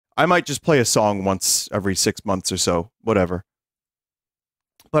I might just play a song once every 6 months or so, whatever.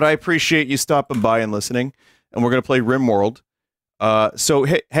 But I appreciate you stopping by and listening, and we're going to play Rimworld. So,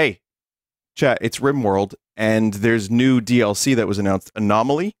 hey, chat, it's Rimworld, and there's new DLC that was announced,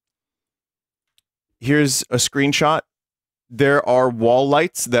 Anomaly. Here's a screenshot. There are wall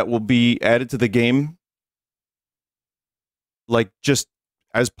lights that will be added to the game, like, just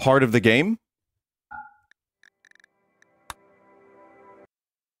as part of the game.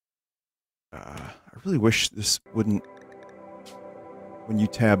 I really wish this wouldn't... When you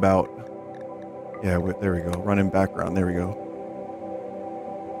tab out... Yeah, there we go. Run in background. There we go.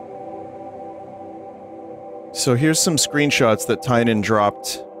 So here's some screenshots that Tynan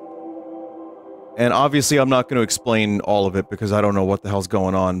dropped. And obviously I'm not going to explain all of it because I don't know what the hell's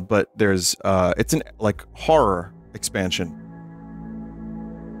going on, but there's, it's an, like, horror expansion.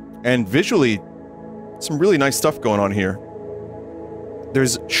 And visually, some really nice stuff going on here.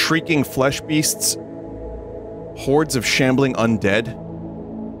 There's shrieking flesh beasts, hordes of shambling undead.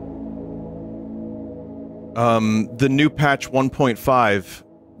 The new patch 1.5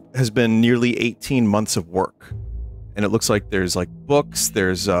 has been nearly 18 months of work. And it looks like there's, like, books,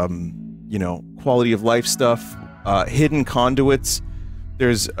 there's, you know, quality of life stuff, hidden conduits,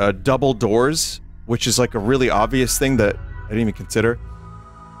 there's, double doors, which is, like, a really obvious thing that I didn't even consider.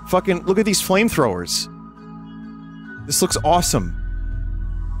 Fucking, look at these flamethrowers. This looks awesome.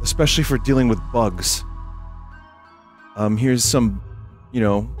 Especially for dealing with bugs. Here's some, you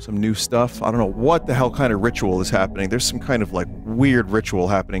know, some new stuff. I don't know what the hell kind of ritual is happening. There's some kind of, like, weird ritual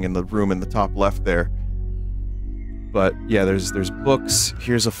happening in the room in the top left there. But, yeah, there's books.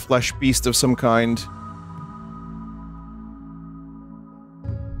 Here's a flesh beast of some kind.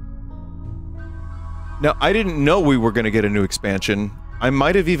 Now, I didn't know we were gonna get a new expansion. I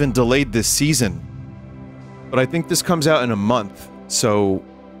might have even delayed this season. But I think this comes out in a month, so...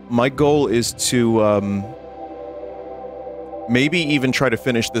 My goal is to, maybe even try to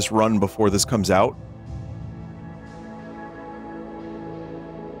finish this run before this comes out.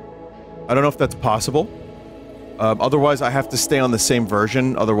 I don't know if that's possible. Otherwise, I have to stay on the same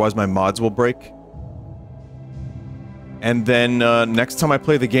version, otherwise my mods will break. And then, next time I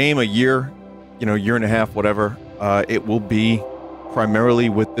play the game, a year, you know, year and a half, whatever, it will be primarily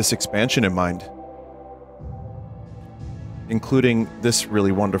with this expansion in mind. Including this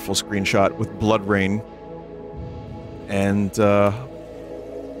really wonderful screenshot with Blood Rain. And,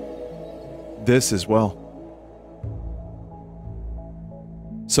 this as well.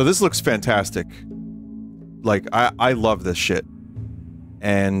 So this looks fantastic. Like, I love this shit.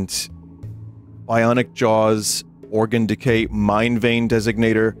 And... Bionic Jaws, Organ Decay, Mind Vein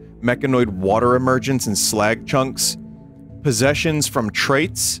Designator, Mechanoid Water Emergence and Slag Chunks, Possessions from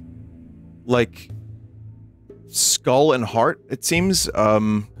Traits, like... Skull and Heart, it seems,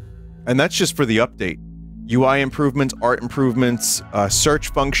 and that's just for the update. UI improvements, art improvements, search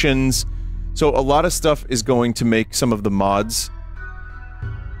functions, so a lot of stuff is going to make some of the mods.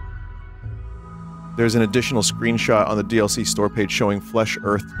 There's an additional screenshot on the DLC store page showing Flesh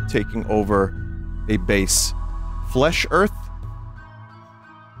Earth taking over a base. Flesh Earth?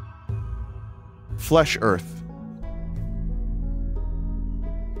 Flesh Earth.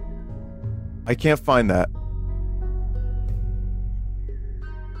 I can't find that.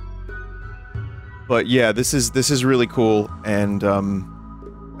 But yeah, this is really cool, and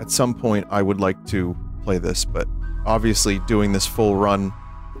at some point I would like to play this, but obviously doing this full run...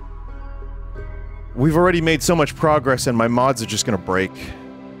 We've already made so much progress and my mods are just gonna break.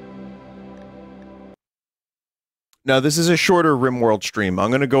 Now this is a shorter Rimworld stream.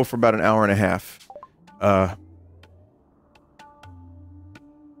 I'm gonna go for about an hour and a half. Huh.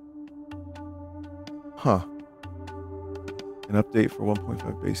 An update for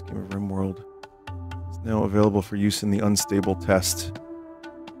 1.5 base game of Rimworld. Now available for use in the unstable test.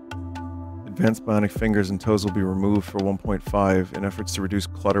 Advanced bionic fingers and toes will be removed for 1.5 in efforts to reduce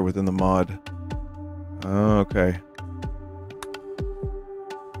clutter within the mod. Oh, okay.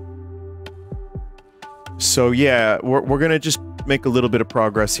 So yeah, we're gonna just make a little bit of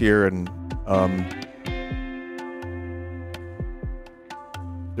progress here, and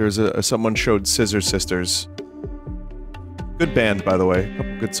there's someone showed Scissor Sisters. Good band, by the way. A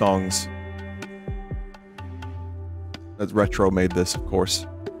couple good songs. That Retro made this, of course.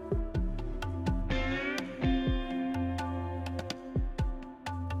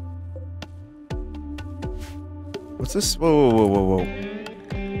 What's this? Whoa, whoa, whoa, whoa, whoa.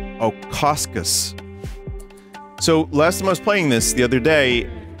 Oh, Koskus. So, last time I was playing this, the other day,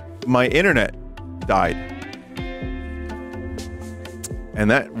 my internet died.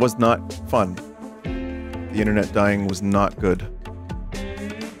 And that was not fun. The internet dying was not good.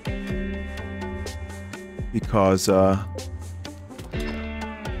 because, I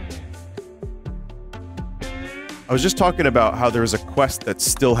was just talking about how there's a quest that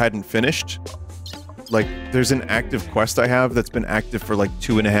still hadn't finished. Like, there's an active quest I have that's been active for like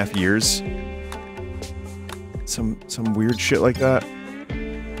 2.5 years. Some weird shit like that.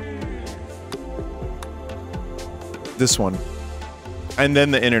 This one. And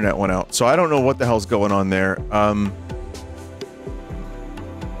then the internet went out. So I don't know what the hell's going on there.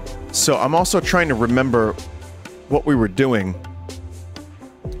 So I'm also trying to remember what we were doing.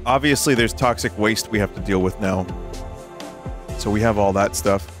 Obviously, there's toxic waste we have to deal with now. So we have all that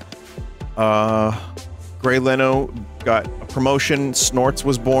stuff. Gray Leno got a promotion. Snorts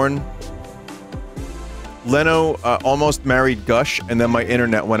was born. Leno almost married Gush, and then my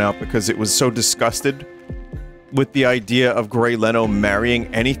internet went out because it was so disgusted with the idea of Gray Leno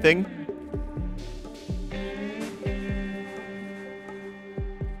marrying anything.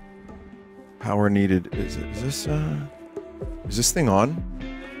 Power needed. Is this thing on?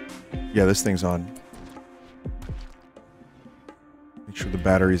 Yeah, this thing's on. Make sure the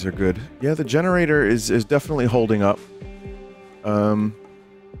batteries are good. Yeah, the generator is definitely holding up.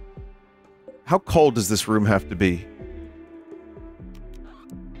 How cold does this room have to be?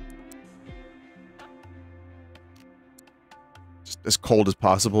 Just as cold as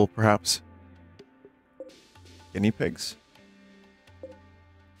possible, perhaps. Guinea pigs.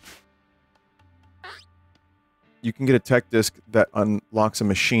 You can get a tech disc that unlocks a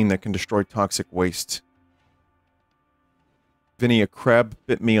machine that can destroy toxic waste. Vinny, a crab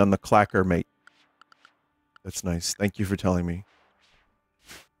bit me on the clacker, mate. That's nice. Thank you for telling me.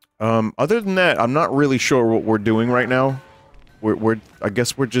 Other than that, I'm not really sure what we're doing right now. I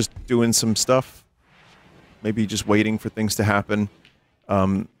guess we're just doing some stuff. Maybe just waiting for things to happen.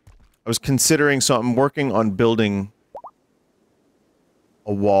 I was considering, so I'm working on building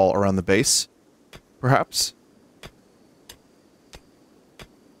a wall around the base, perhaps.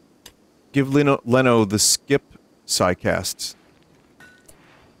 Give Leno the skip psycasts.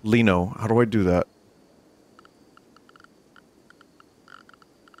 Leno, how do I do that?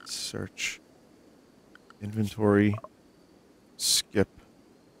 Search. Inventory. Skip.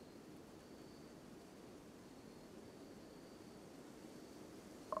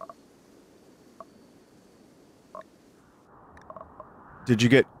 Did you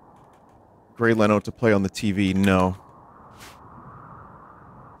get Gray Leno to play on the TV? No.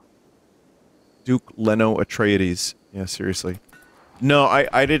 Duke Leno Atreides. Yeah, seriously. No,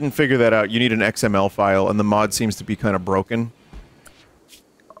 I didn't figure that out. You need an XML file, and the mod seems to be kind of broken.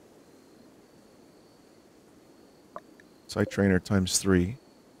 Site trainer times 3.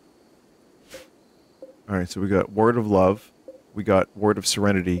 Alright, so we got Word of Love. We got Word of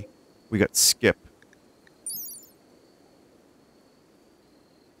Serenity. We got Skip.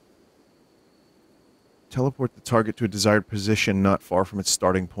 Teleport the target to a desired position not far from its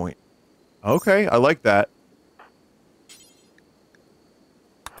starting point. Okay, I like that.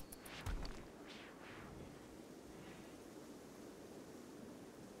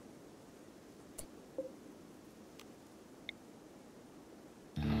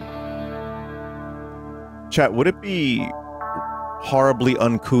 Chat, would it be horribly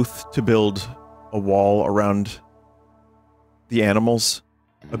uncouth to build a wall around the animals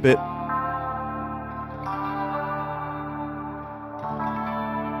a bit?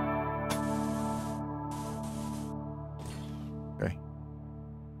 Okay.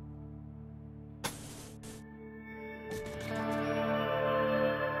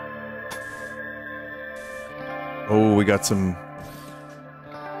 Oh, we got some...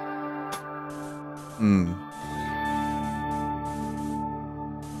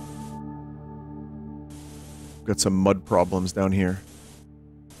 Got some mud problems down here.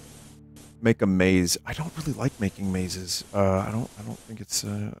 Make a maze. I don't really like making mazes. I don't think it's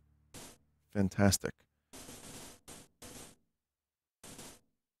fantastic.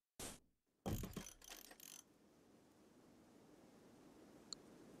 You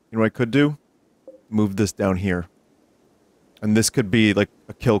know what I could do? Move this down here. And this could be like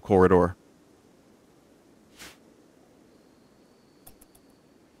a kill corridor.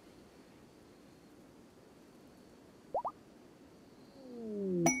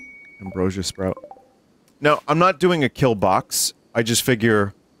 Ambrosia Sprout. No, I'm not doing a kill box. I just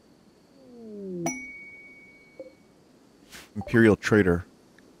figure... Imperial Trader.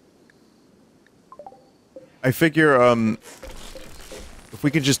 I figure, if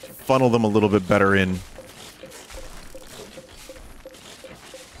we could just funnel them a little bit better in,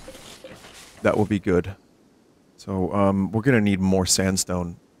 that will be good. So, we're gonna need more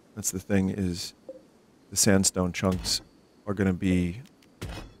sandstone. That's the thing, is the sandstone chunks are gonna be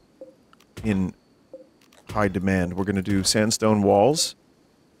in high demand. We're gonna do sandstone walls.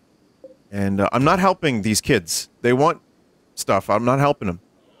 And I'm not helping these kids. They want stuff. I'm not helping them.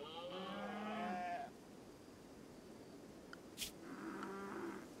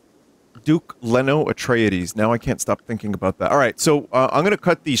 Duke Leno Atreides. Now I can't stop thinking about that. Alright, so I'm gonna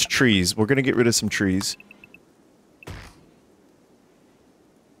cut these trees. We're gonna get rid of some trees.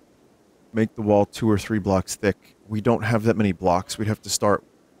 Make the wall 2 or 3 blocks thick. We don't have that many blocks. We'd have to start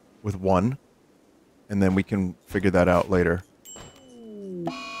with 1. And then we can figure that out later.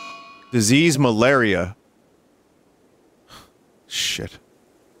 Disease malaria. Shit.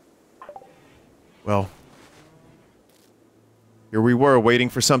 Well. Here we were, waiting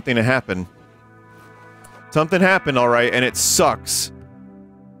for something to happen. Something happened, alright, and it sucks.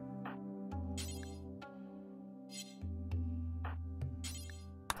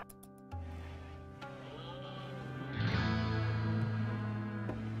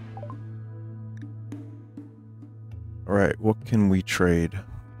 Alright, what can we trade?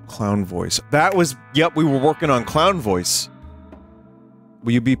 Clown voice. That was... Yep, we were working on clown voice.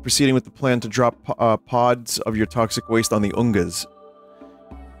 Will you be proceeding with the plan to drop pods of your toxic waste on the Ungas?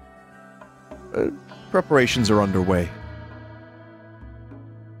 Preparations are underway.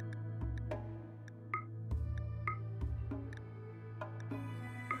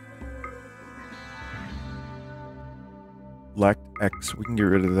 Lact X. We can get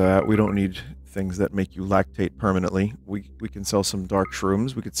rid of that. We don't need things that make you lactate permanently. We can sell some dark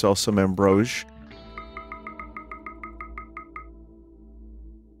shrooms. We could sell some ambrosia.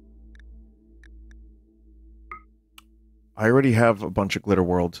 I already have a bunch of Glitter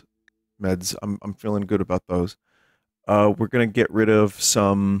World meds. I'm feeling good about those. We're gonna get rid of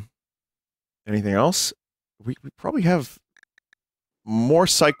some... Anything else? We probably have more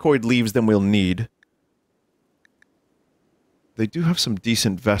psychoid leaves than we'll need. They do have some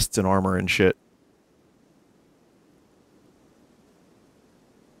decent vests and armor and shit.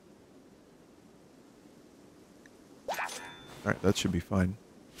 Alright, that should be fine.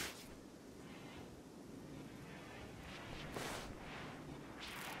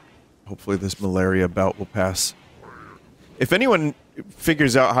 Hopefully this malaria bout will pass. If anyone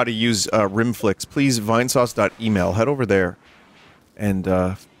figures out how to use Rimflix, please vinesauce.email. Head over there and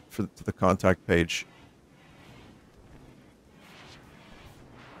to the contact page.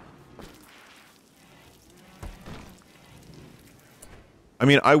 I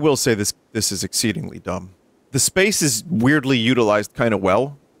mean, I will say this is exceedingly dumb. The space is weirdly utilized kind of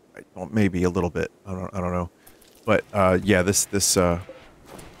well. Well, maybe a little bit. I don't know. But yeah, this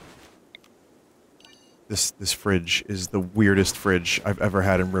fridge is the weirdest fridge I've ever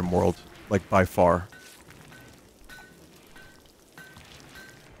had in Rimworld, like by far.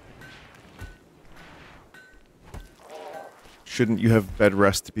 Shouldn't you have bed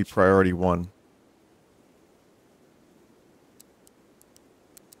rest to be priority 1?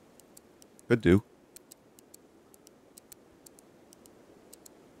 Could do.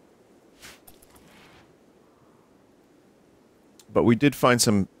 But we did find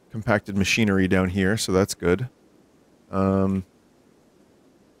some compacted machinery down here, so that's good. Guess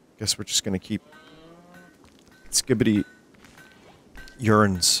we're just gonna keep skibbity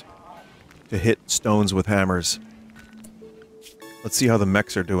urns to hit stones with hammers. Let's see how the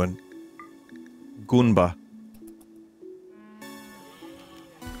mechs are doing. Goomba.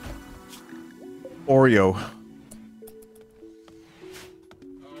 Oreo.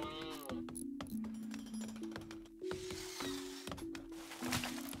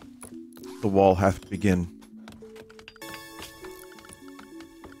 The wall hath begin.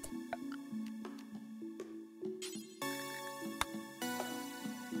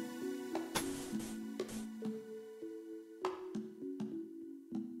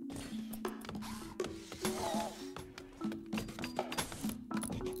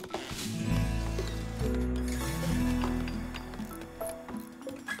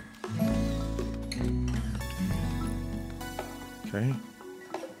 Okay.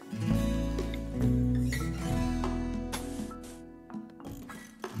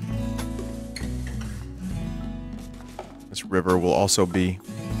 This river will also be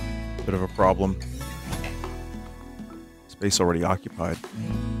a bit of a problem. Space already occupied.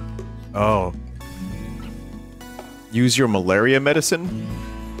 Oh. Use your malaria medicine?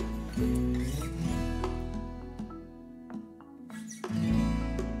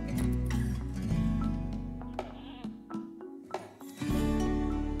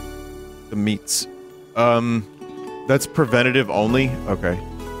 The meats. That's preventative only? Okay.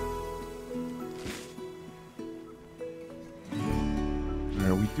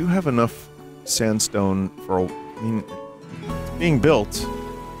 Alright, we do have enough sandstone for, I mean, it's being built.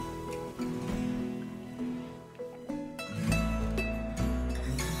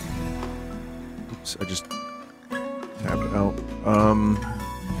 Oops, I just tapped out.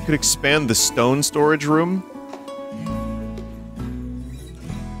 I could expand the stone storage room.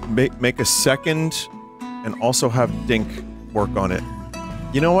 Make a second, and also have Dink work on it.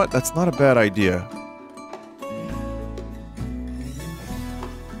 You know what? That's not a bad idea.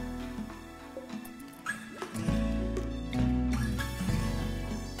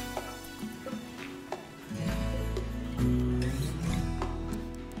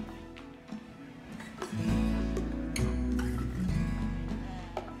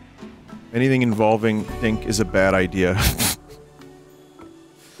 Anything involving Dink is a bad idea.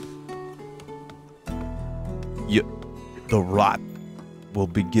 The rot will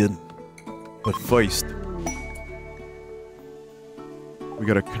begin. But first, we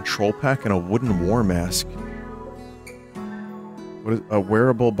got a control pack and a wooden war mask. What is a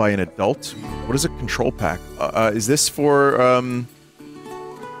wearable by an adult? What is a control pack? Is this for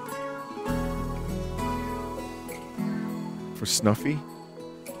Snuffy?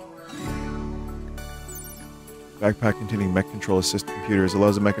 Backpack containing mech control assist computers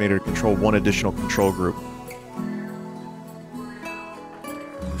allows the mechanator to control one additional control group.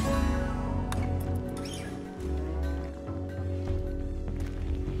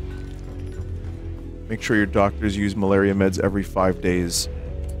 Make sure your doctors use malaria meds every 5 days.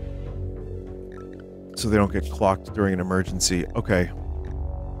 So they don't get clocked during an emergency. Okay.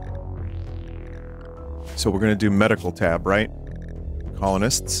 So we're gonna do medical tab, right?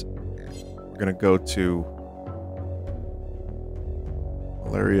 Colonists. We're gonna go to...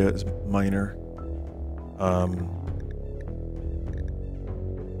 Malaria is minor.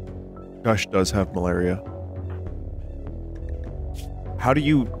 Gush does have malaria. How do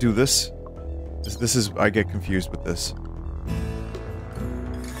you do this? This is... I get confused with this.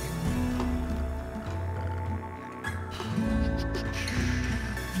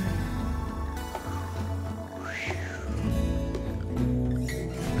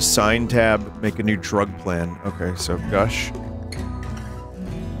 Assign tab, make a new drug plan. Okay, so Gush.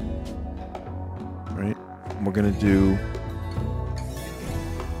 Right. We're gonna do...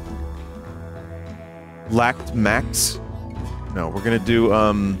 Lact Max? No, we're gonna do,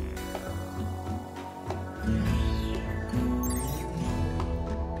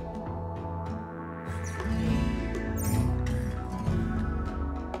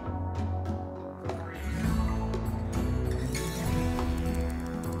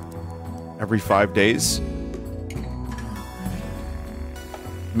 every 5 days.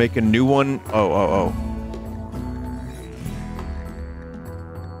 Make a new one. Oh.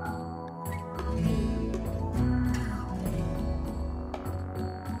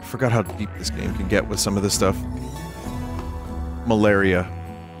 I forgot how deep this game can get with some of this stuff. Malaria.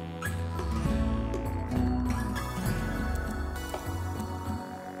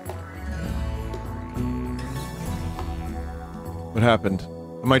 What happened?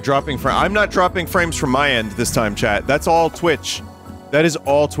 Am I dropping frames? I'm not dropping frames from my end this time, chat. That's all Twitch. That is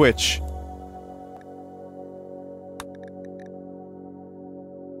all Twitch.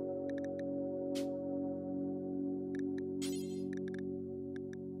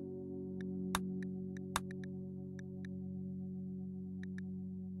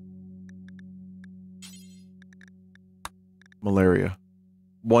 Malaria.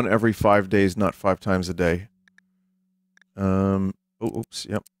 One every 5 days, not 5 times a day. Oh, oops,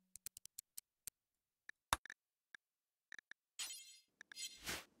 yep.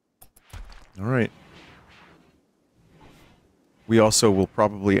 Alright. We also will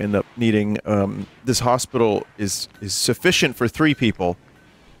probably end up needing, this hospital is sufficient for 3 people.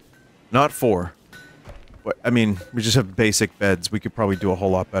 Not 4. But, I mean, we just have basic beds. We could probably do a whole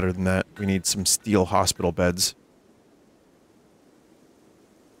lot better than that. We need some steel hospital beds.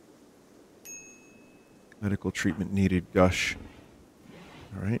 Medical treatment needed, Gush.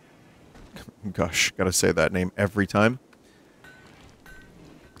 Alright. Gosh, gotta say that name every time.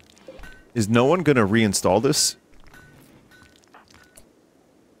 Is no one gonna reinstall this?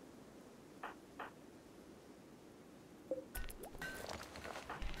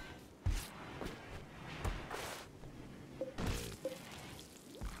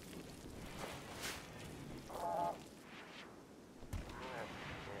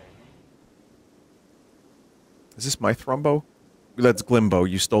 Is this my Thrumbo? That's Glimbo.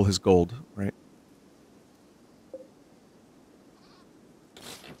 You stole his gold, right?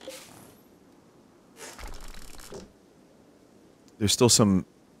 There's still some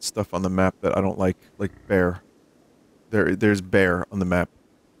stuff on the map that I don't like bear. There's bear on the map.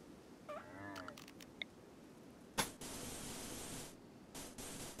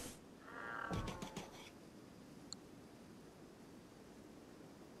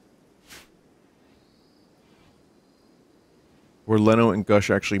 Were Leno and Gush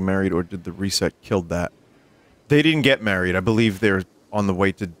actually married, or did the reset kill that? They didn't get married. I believe they're on the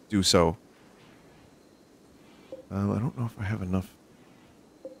way to do so. I don't know if I have enough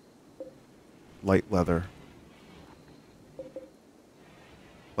light leather.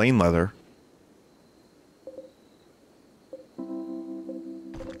 Plain leather.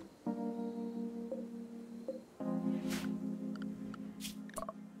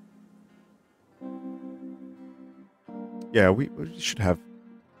 Yeah, we should have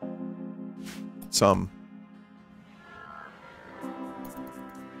some.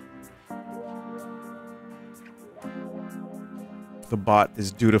 The bot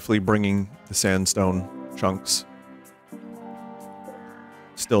is dutifully bringing the sandstone chunks.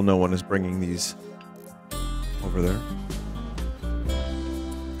 Still no one is bringing these over there.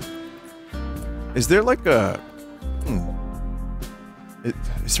 Is there like a...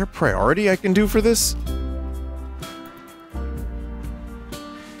 Is there a priority I can do for this?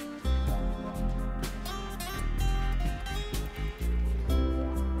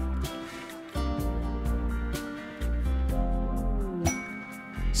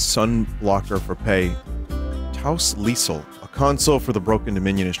 Sun blocker for pay. Taus Liesel, a consul for the Broken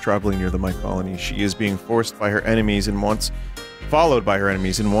Dominion, is traveling near the My Colony. She is being forced by her enemies and followed by her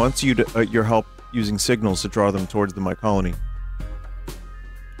enemies, and wants you to, your help using signals to draw them towards the My Colony.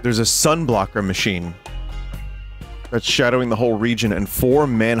 There's a sun blocker machine that's shadowing the whole region, and 4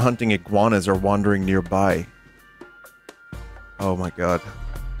 man-hunting iguanas are wandering nearby. Oh my god.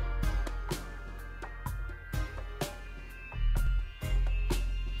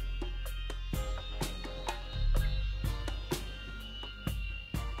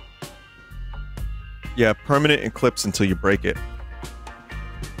 Yeah, permanent eclipse until you break it.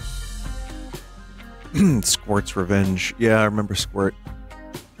 Squirt's Revenge. Yeah, I remember Squirt.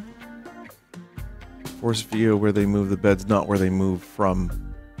 Force via where they move the beds, not where they move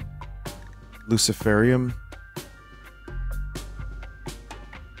from. Luciferium.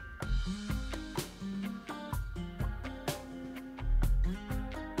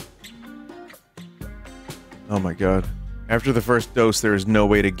 Oh my god. After the first dose, there is no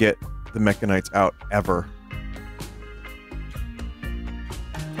way to get the Mechanites out, ever.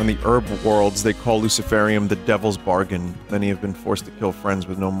 On the herb worlds, they call Luciferium the Devil's Bargain. Many have been forced to kill friends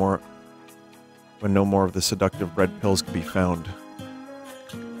with no more... when no more of the seductive red pills can be found.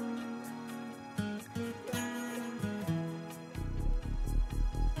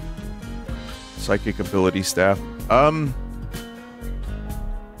 Psychic ability staff. I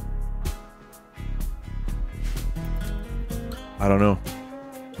don't know.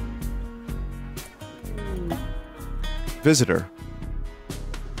 Visitor.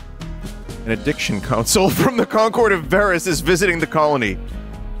 An addiction council from the Concord of Varus is visiting the colony.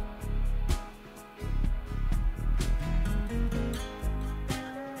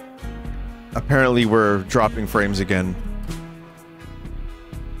 Apparently we're dropping frames again.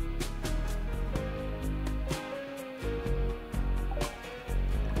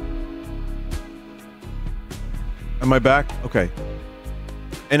 Am I back? Okay.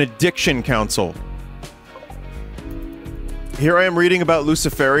 An addiction council. Here I am reading about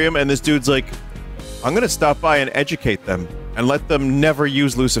Luciferium, and this dude's like, I'm gonna stop by and educate them, and let them never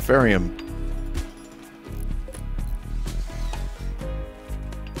use Luciferium.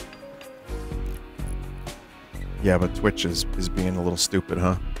 Yeah, but Twitch is being a little stupid,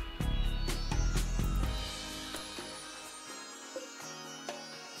 huh?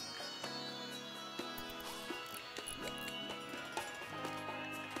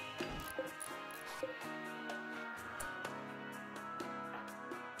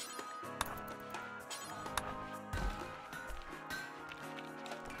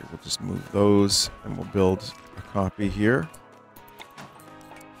 We'll just move those, and we'll build a copy here.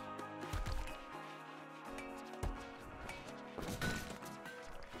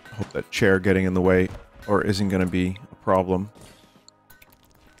 Hope that chair getting in the way, or isn't going to be a problem.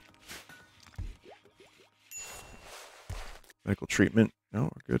 Medical treatment. No,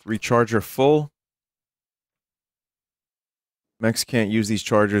 we're good. Recharger full. Mechs can't use these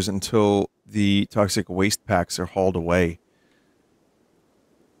chargers until the toxic waste packs are hauled away.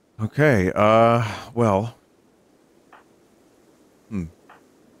 Okay, well.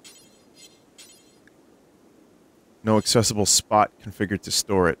 No accessible spot configured to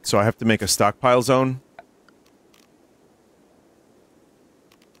store it. So I have to make a stockpile zone?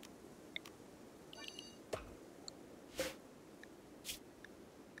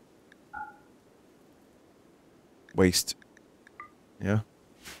 Waste. Yeah.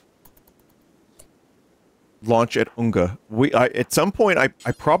 Launch at Unga. At some point, I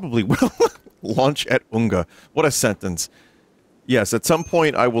probably will launch at Unga. What a sentence. Yes, at some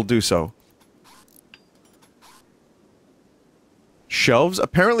point I will do so. Shelves?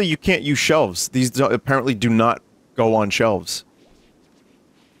 Apparently you can't use shelves. These apparently do not go on shelves.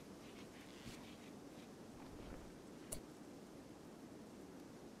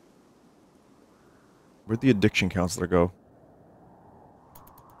 Where'd the addiction counselor go?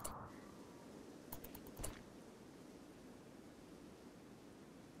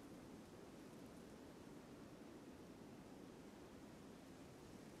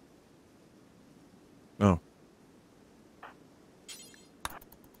 Oh.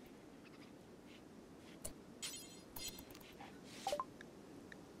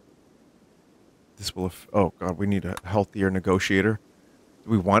 This will... Oh, God, we need a healthier negotiator. Do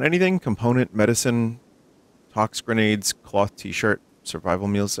we want anything? Component, medicine, tox grenades, cloth t-shirt, survival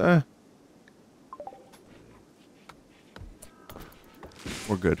meals? We're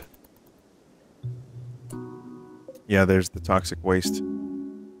good. Yeah, there's the toxic waste.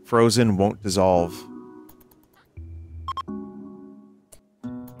 Frozen won't dissolve.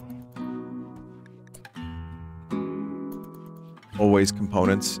 Always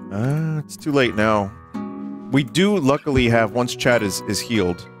components. It's too late now. We do luckily have, once Chad is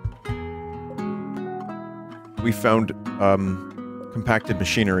healed, we found, compacted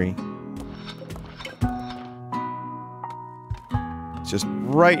machinery. It's just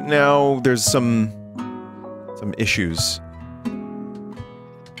right now, there's some issues.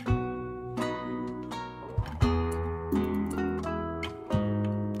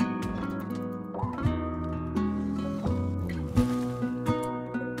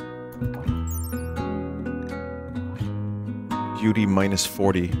 Beauty minus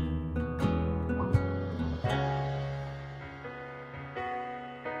 40.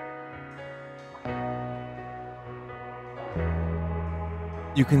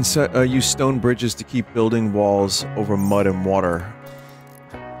 You can use stone bridges to keep building walls over mud and water.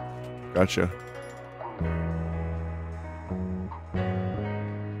 Gotcha.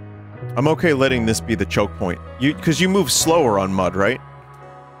 I'm okay letting this be the choke point. Because you move slower on mud, right?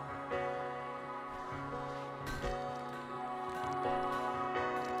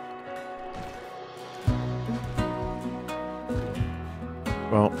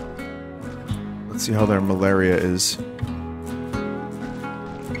 Well, let's see how their malaria is.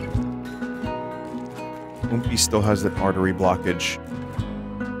 Oompy still has that artery blockage.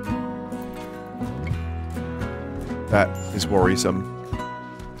 That is worrisome.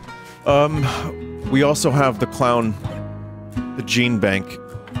 We also have the clown, the Gene Bank.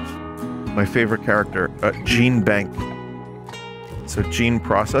 My favorite character, Gene Bank. So gene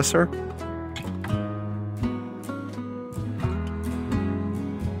processor.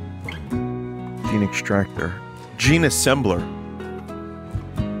 Gene extractor. Gene assembler.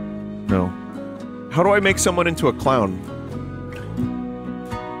 No. How do I make someone into a clown?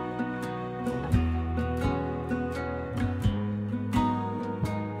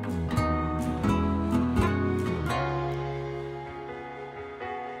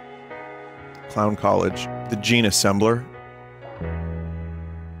 Clown College. The Gene assembler.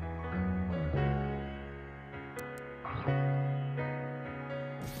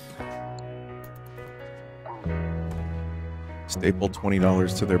 Staple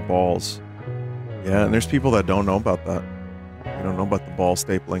 $20 to their balls. Yeah, and there's people that don't know about that. They don't know about the ball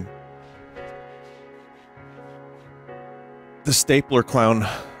stapling. The stapler clown.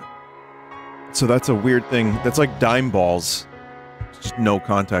 So that's a weird thing. That's like dime balls. Just no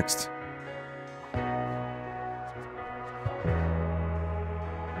context.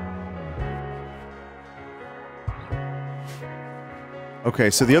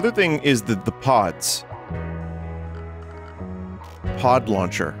 Okay, so the other thing is the pods. Pod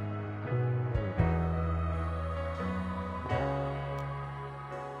launcher.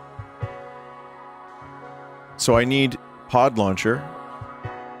 So I need pod launcher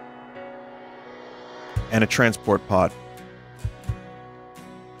and a transport pod.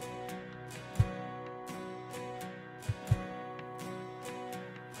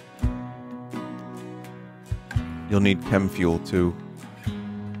 You'll need chem fuel too.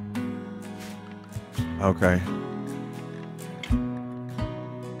 Okay.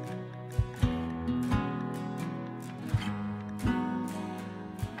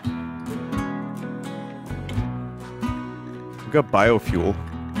 We've got biofuel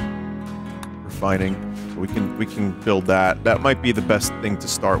refining, so we can build that. That might be the best thing to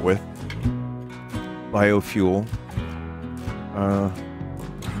start with. Biofuel.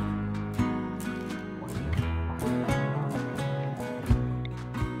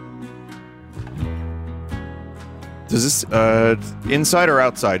 Does this inside or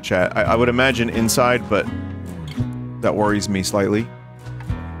outside, chat? I would imagine inside, but that worries me slightly.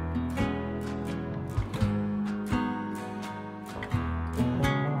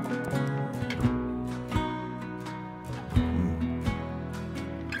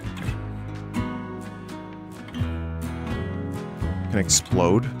 Can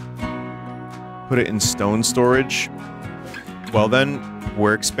explode. Put it in stone storage. Well then,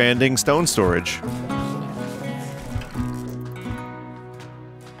 we're expanding stone storage.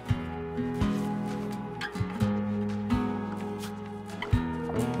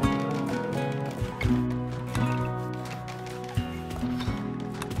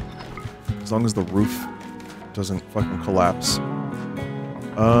 As long as the roof doesn't fucking collapse.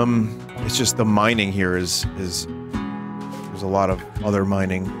 It's just the mining here is there's a lot of other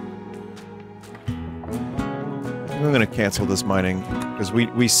mining. I'm gonna cancel this mining because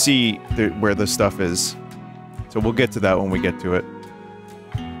we see where the stuff is, so we'll get to that when we get to it.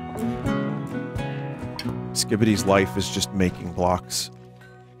 Skibbity's life is just making blocks,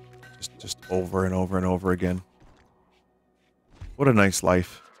 just over and over and over again. What a nice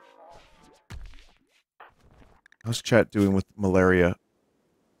life. How's chat doing with malaria?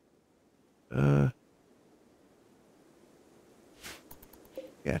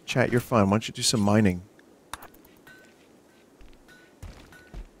 Yeah, chat, you're fine. Why don't you do some mining?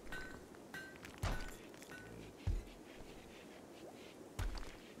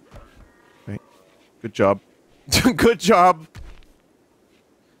 Right. Good job. Good job!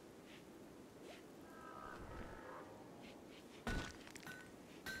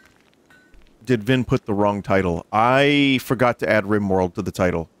 Did Vin put the wrong title? I forgot to add Rimworld to the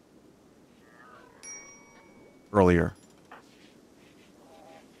title. Earlier.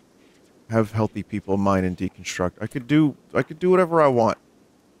 Have healthy people mine and deconstruct. I could do whatever I want.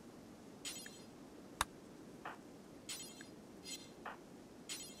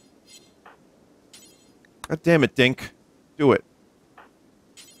 God damn it, Dink. Do it.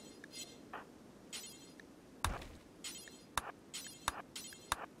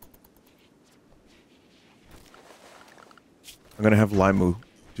 I'm gonna have Limu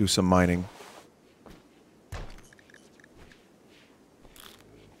do some mining.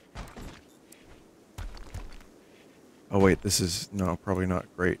 Oh wait, this is... no, probably not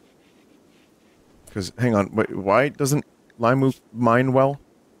great. Because, hang on, wait, why doesn't Limu mine well?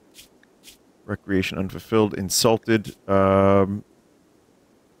 Recreation unfulfilled, insulted, no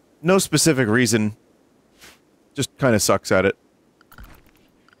specific reason. Just kind of sucks at it.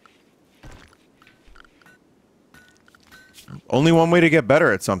 Only one way to get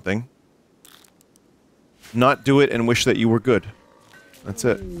better at something. Not do it and wish that you were good. That's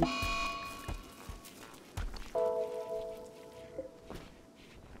it.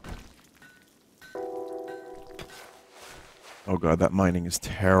 Oh god, that mining is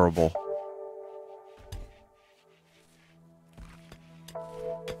terrible.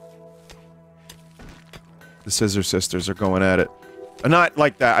 The Scissor Sisters are going at it. Not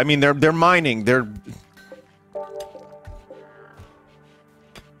like that. I mean, they're mining. They're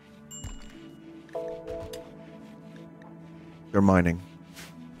mining.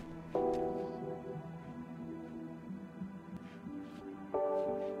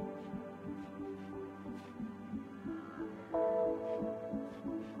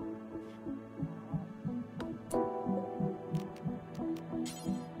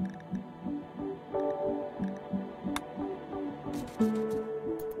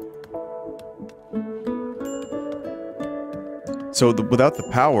 So without the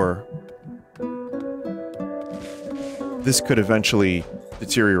power, this could eventually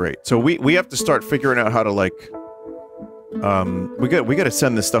deteriorate. So we have to start figuring out how to, like, we gotta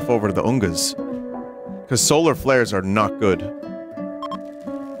send this stuff over to the Ungas, because solar flares are not good.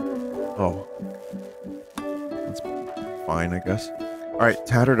 Oh, that's fine, I guess. All right,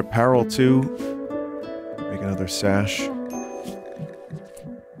 tattered apparel too. Make another sash.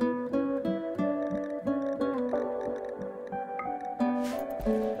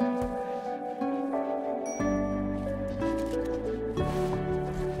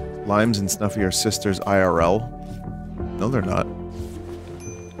 Limes and Snuffy are sisters IRL. No, they're not.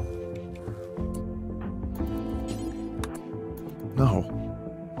 No.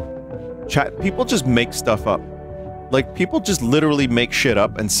 Chat, people just make stuff up. Like, people just literally make shit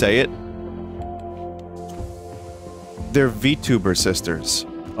up and say it. They're VTuber sisters.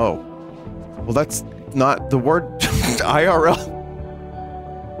 Oh. Well, that's not the word IRL.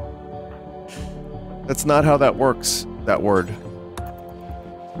 That's not how that works, that word.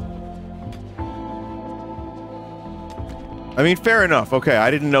 I mean, fair enough. Okay,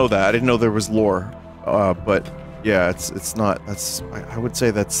 I didn't know that. I didn't know there was lore. But yeah, it's not. That's I would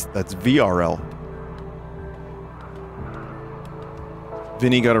say that's VRL.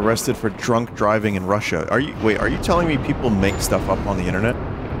 Vinny got arrested for drunk driving in Russia. Are you telling me people make stuff up on the internet?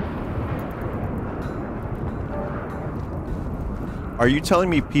 Are you telling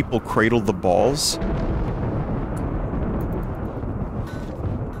me people cradle the balls?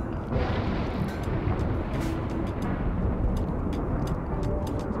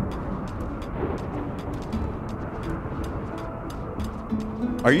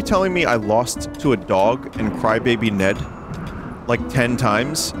 Are you telling me I lost to a dog and Crybaby Ned like 10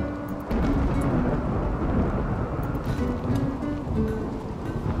 times?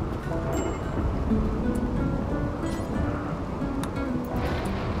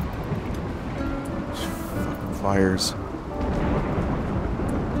 Fucking fires.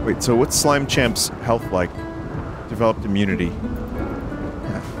 Wait, so what's Slime Champ's health like? Developed immunity.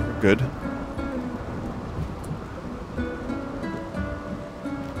 Yeah, good.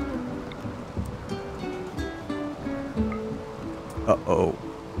 Uh-oh.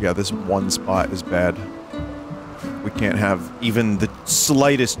 Yeah, this one spot is bad. We can't have even the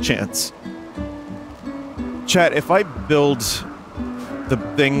slightest chance. Chat, if I build the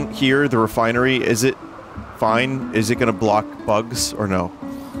thing here, the refinery, is it fine? Is it gonna block bugs or no?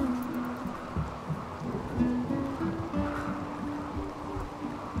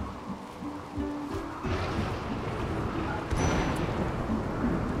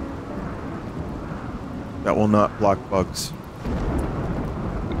 That will not block bugs.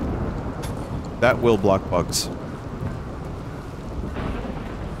 That will block bugs.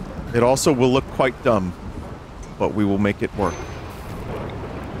 It also will look quite dumb, but we will make it work.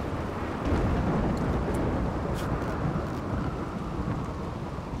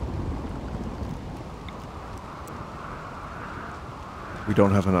 We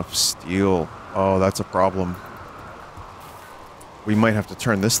don't have enough steel. Oh, that's a problem. We might have to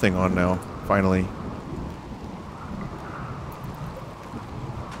turn this thing on now, finally.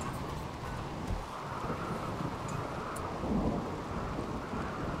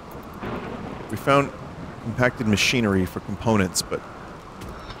 We found compacted machinery for components, but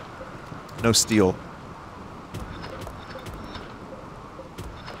no steel.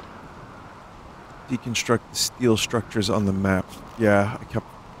 Deconstruct the steel structures on the map. Yeah, I kept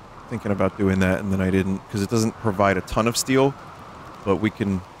thinking about doing that, and then I didn't, because it doesn't provide a ton of steel, but we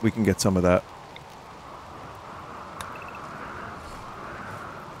can get some of that.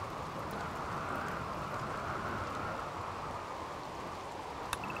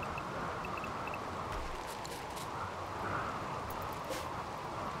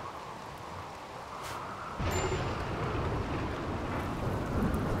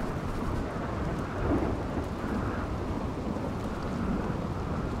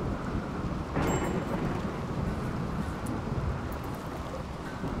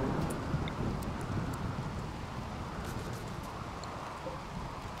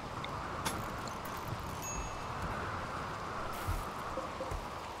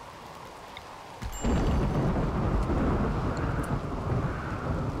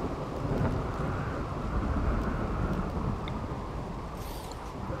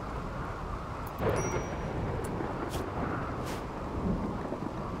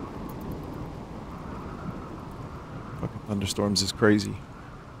 Thunderstorms is crazy.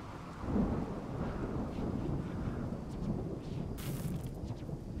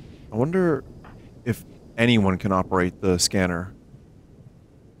 I wonder if anyone can operate the scanner.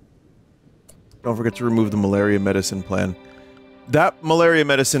 Don't forget to remove the malaria medicine plan. That malaria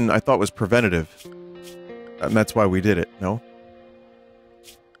medicine I thought was preventative. And that's why we did it, no?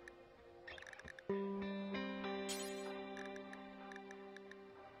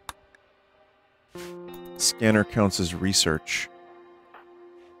 Scanner counts as research.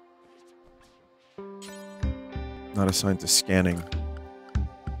 Not assigned to scanning.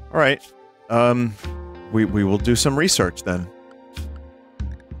 Alright. We will do some research then.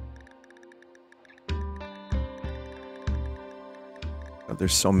 Oh,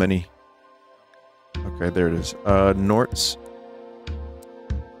 there's so many. Okay, there it is. Norts.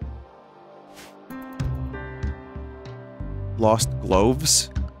 Lost globes?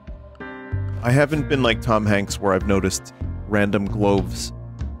 I haven't been like Tom Hanks where I've noticed random globes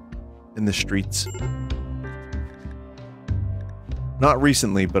in the streets. Not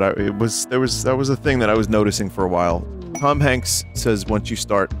recently, but that was a thing that I was noticing for a while. Tom Hanks says once you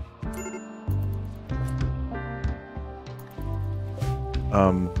start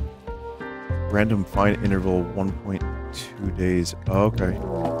random find interval 1.2 days. Oh, okay.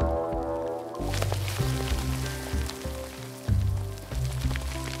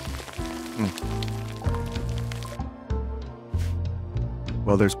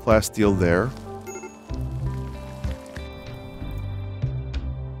 Well, there's plasteel there.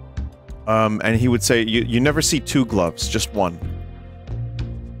 And he would say, you never see two gloves, just one.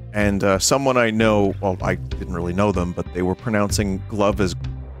 And someone I know, well, I didn't really know them, but they were pronouncing glove as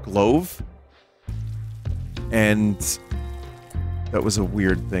glove. And that was a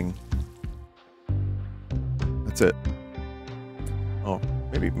weird thing. That's it. Oh,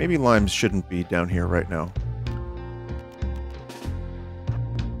 maybe limes shouldn't be down here right now.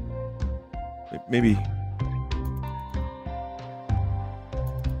 Maybe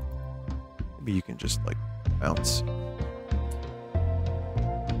you can just, like, bounce.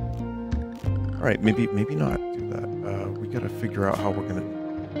 Alright, maybe not do that. We gotta figure out how we're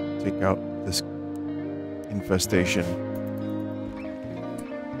gonna take out this infestation.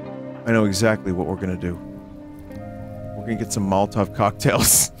 I know exactly what we're gonna do. We're gonna get some Molotov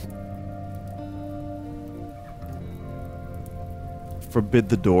cocktails. Forbid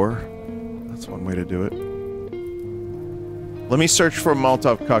the door. That's one way to do it. Let me search for a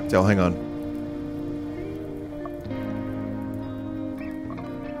Molotov cocktail, hang on.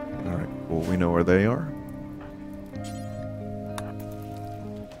 Alright, cool, we know where they are.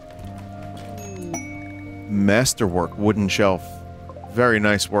 Masterwork, wooden shelf. Very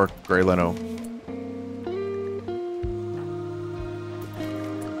nice work, Grey Leno.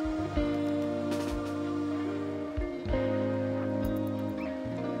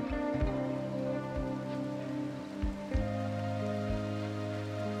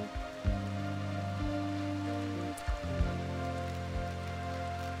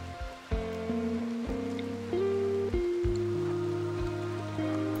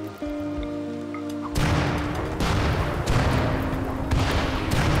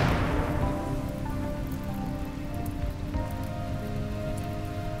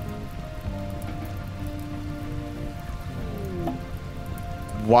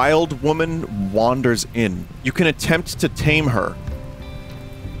 Wild woman wanders in. You can attempt to tame her.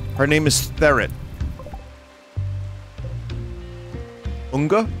 Her name is Therit.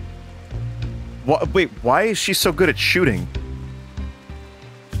 Unga? Wait, why is she so good at shooting?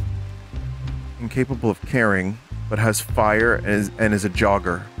 Incapable of carrying, but has fire and is a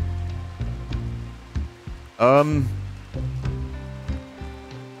jogger.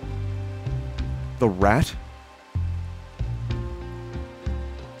 The rat?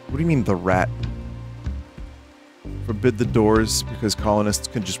 What do you mean, the rat? Forbid the doors because colonists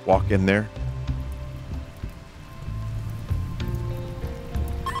can just walk in there.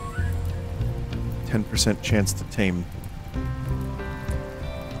 %10 chance to tame.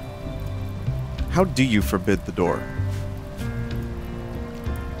 How do you forbid the door?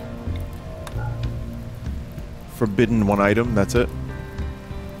 Forbidden one item, that's it?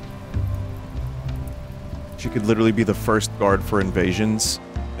 She could literally be the first guard for invasions.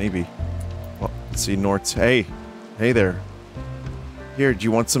 Maybe. Well, let's see, Nort's. Hey. Hey there. Here, do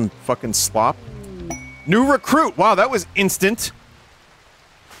you want some fucking slop? New recruit! Wow, that was instant!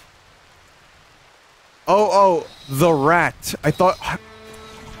 Oh, the rat. I thought...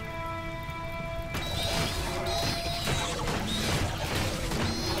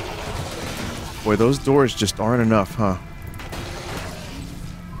 Boy, those doors just aren't enough, huh?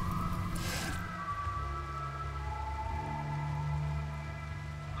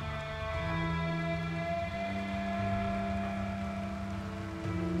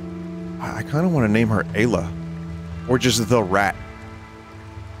 I kind of want to name her Ayla. Or just the rat.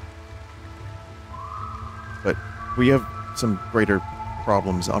 But we have some greater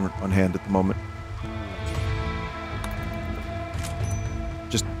problems on hand at the moment.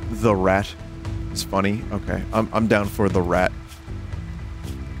 Just the rat is funny. Okay, I'm down for the rat.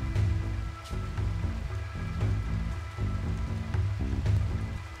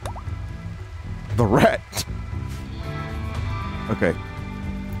 The rat. Okay.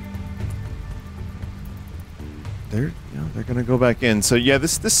 They're gonna go back in. So yeah,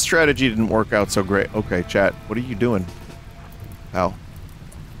 this strategy didn't work out so great. Okay, chat, what are you doing, pal?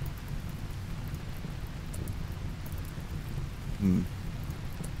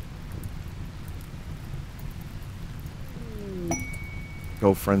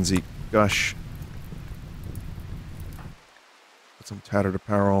 Go frenzy, gush. Put some tattered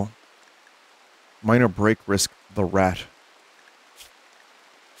apparel. Minor break risk. The rat.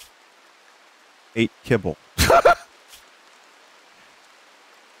 8 kibble.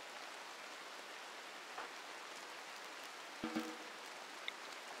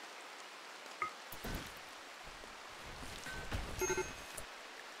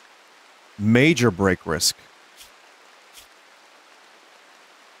 Major break risk.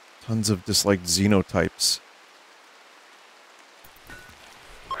 Tons of disliked xenotypes.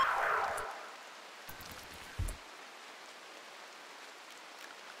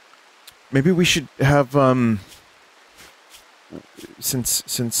 Maybe we should have,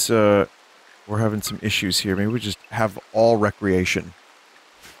 since we're having some issues here, maybe we just have all recreation.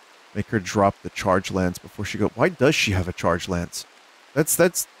 Make her drop the charge lance before she go. Why does she have a charge lance?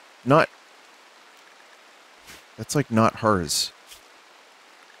 That's not... That's like not hers.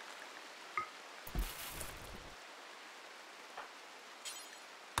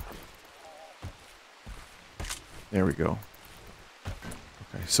 There we go.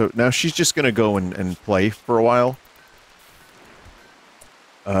 Okay, so now she's just gonna go and play for a while.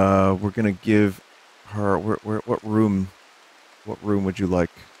 We're gonna give her... what room... What room would you like?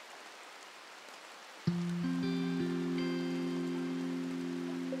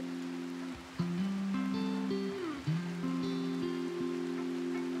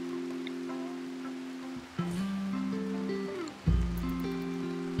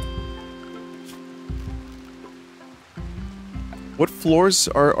 What floors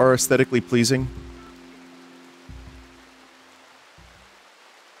are aesthetically pleasing?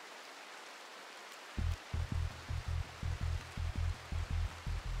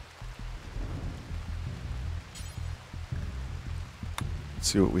 Let's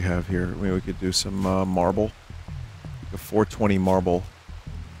see what we have here. Maybe we could do some marble. A 420 marble.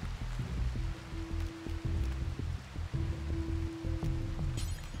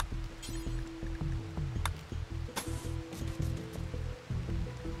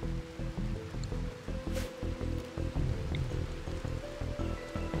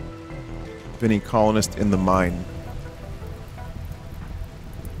 Vinny, colonist in the mine.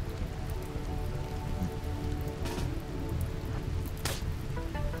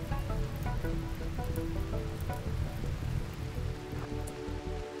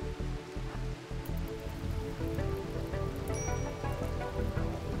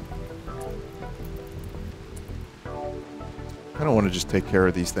 I don't want to just take care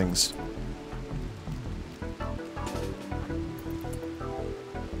of these things.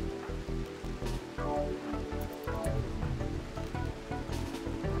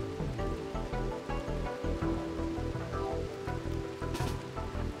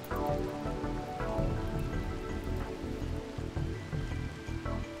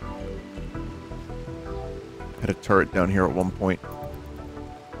 Had a turret down here at one point.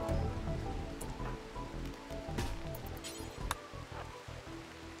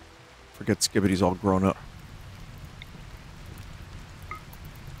 Forget Skibbity's all grown up.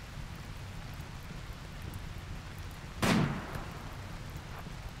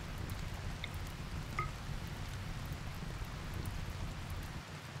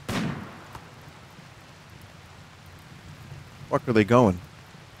 Fuck are they going?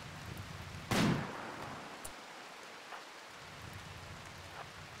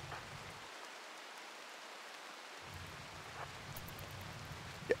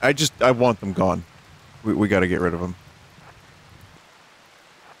 I want them gone. We gotta get rid of them.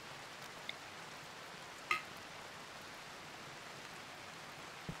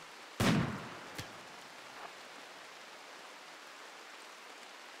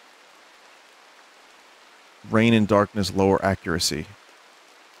 Rain and darkness, lower accuracy.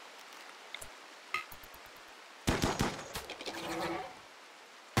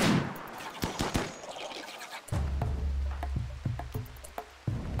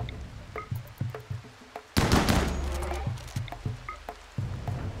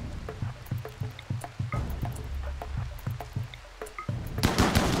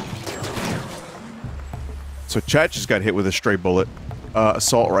 So Chat just got hit with a stray bullet.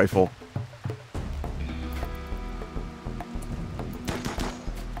 Assault rifle.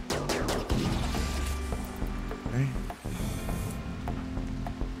 Okay.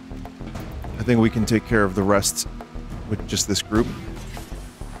 I think we can take care of the rest with just this group.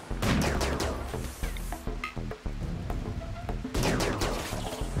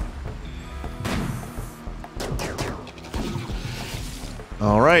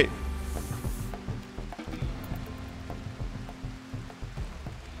 All right.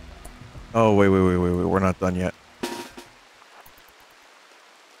 Oh, wait, we're not done yet.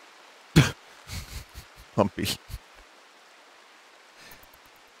 Humpy.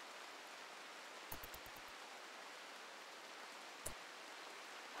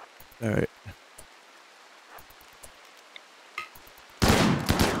 All right.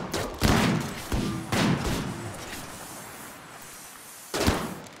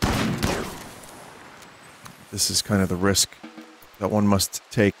 This is kind of the risk that one must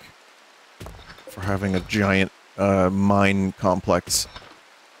take for having a giant mine complex.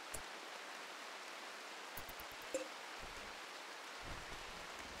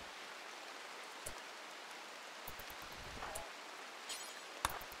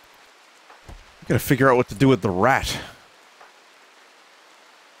 Gotta figure out what to do with the rat.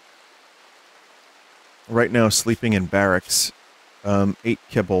 Right now, sleeping in barracks. 8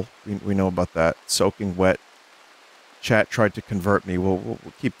 kibble. We know about that. Soaking wet. Chat tried to convert me. We'll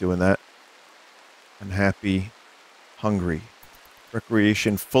keep doing that. Unhappy. Hungry.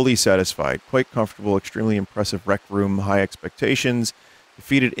 Recreation fully satisfied. Quite comfortable. Extremely impressive rec room. High expectations.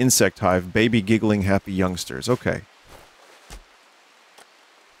 Defeated insect hive. Baby giggling happy youngsters. Okay.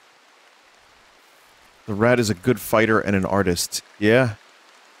 The rat is a good fighter and an artist. Yeah.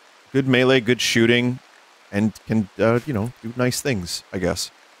 Good melee, good shooting, and can, you know, do nice things, I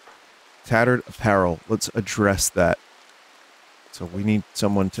guess. Tattered apparel. Let's address that. So we need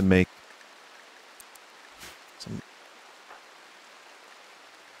someone to make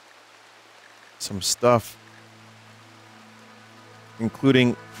some stuff,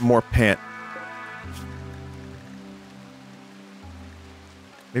 including more pant.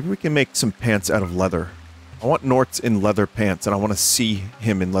 Maybe we can make some pants out of leather. I want Nort's in leather pants, and I want to see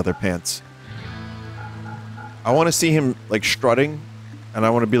him in leather pants. I want to see him, like, strutting, and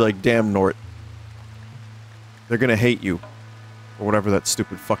I want to be like, damn, Nort. They're gonna hate you. Or whatever that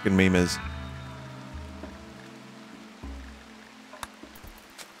stupid fucking meme is.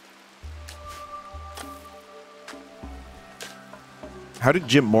 How did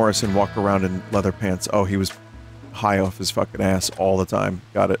Jim Morrison walk around in leather pants? Oh, he was high off his fucking ass all the time.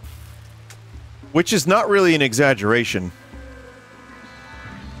 Got it. Which is not really an exaggeration.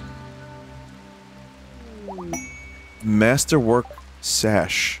 Masterwork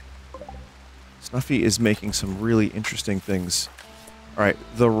sash. Snuffy is making some really interesting things. Alright,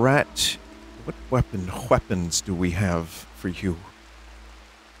 the rat... What weapons do we have for you?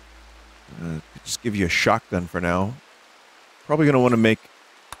 Just give you a shotgun for now. Probably gonna want to make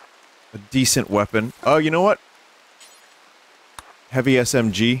a decent weapon. Oh, you know what? Heavy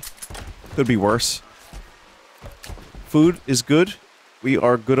SMG. Could be worse. Food is good. We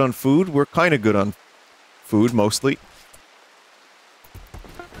are good on food. We're kind of good on food, mostly.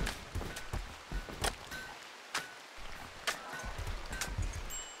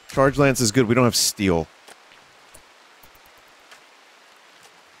 Charge lance is good. We don't have steel.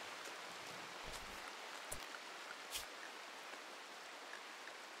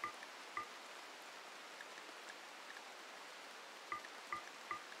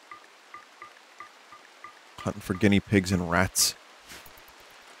 Hunting for guinea pigs and rats.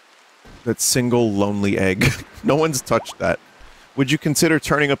 That single lonely egg. No one's touched that. Would you consider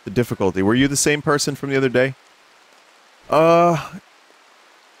turning up the difficulty? Were you the same person from the other day? I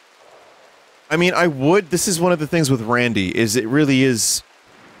mean, I would. This is one of the things with Randy, is it really is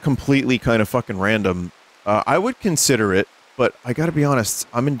completely kind of fucking random. I would consider it, but I gotta be honest,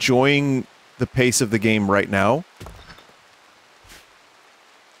 I'm enjoying the pace of the game right now.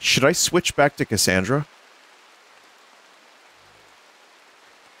 Should I switch back to Cassandra?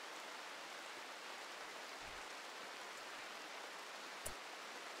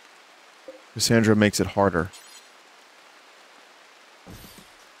 Cassandra makes it harder.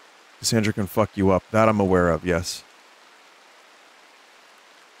 Cassandra can fuck you up. That I'm aware of, yes.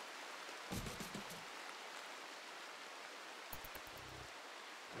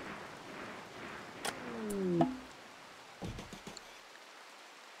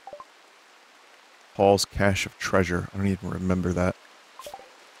 Paul's cache of treasure. I don't even remember that.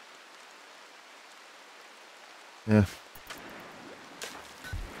 Yeah.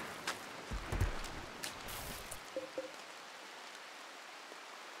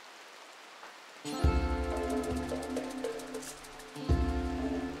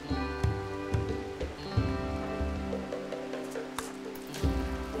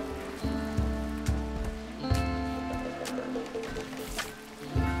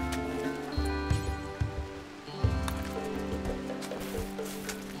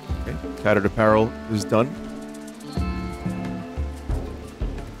 Tattered apparel is done.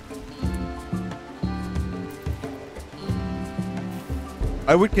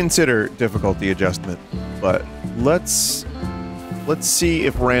 I would consider difficulty adjustment, but let's see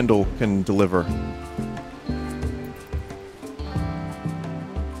if Randall can deliver.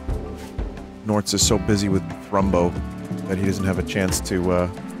 Nortz is so busy with Thrumbo that he doesn't have a chance to,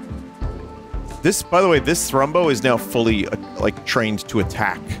 This, by the way, this Thrumbo is now fully, like, trained to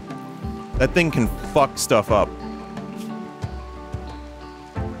attack. That thing can fuck stuff up.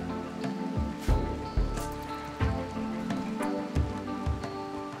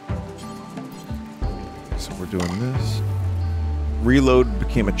 So we're doing this. Reload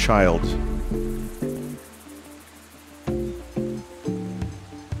became a child. Could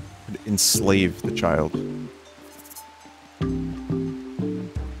enslave the child.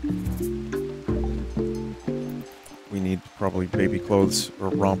 Probably baby clothes or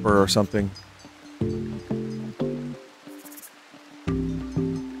romper or something.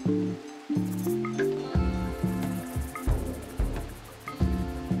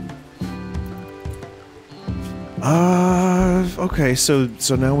 Okay, so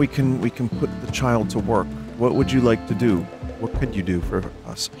now we can put the child to work. What would you like to do? What could you do for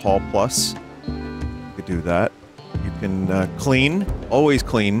us? Haul plus? You could do that. You can clean. Always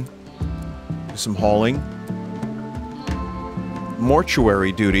clean. Do some hauling.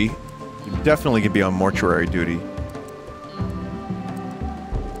 Mortuary duty. You definitely could be on mortuary duty.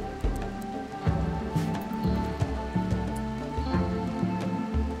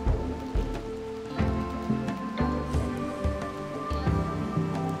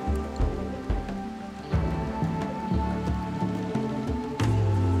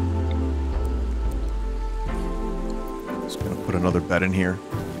 Another bed in here.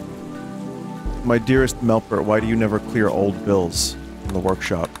 My dearest Melpert, why do you never clear old bills in the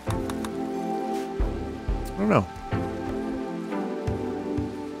workshop? I don't know.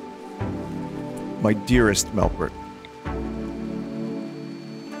 My dearest Melpert.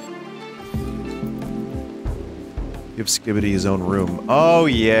 Give Skibbity his own room. Oh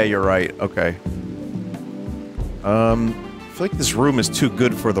yeah, you're right. Okay. I feel like this room is too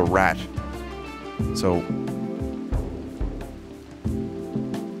good for the rat. So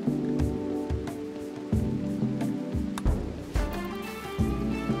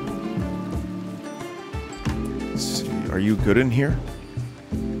are you good in here?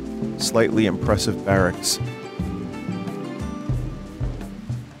 Slightly impressive barracks.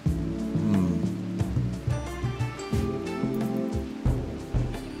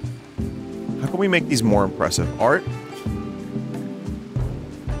 How can we make these more impressive? Art?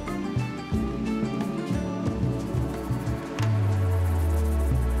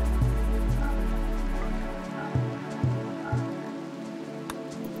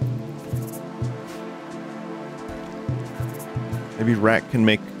 Maybe Rat can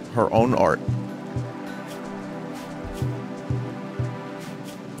make her own art.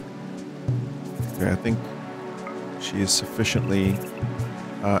 Okay, I think she is sufficiently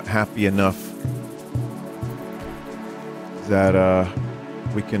happy enough that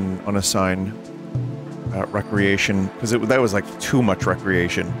we can unassign recreation, because that was like too much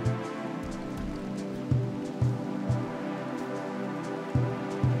recreation.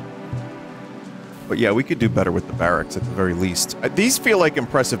 But yeah, we could do better with the barracks at the very least. These feel like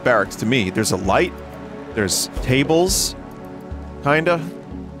impressive barracks to me. There's a light, there's tables, kinda.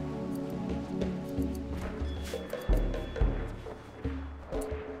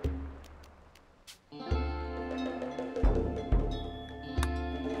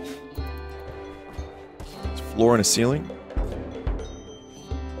 There's a floor and a ceiling.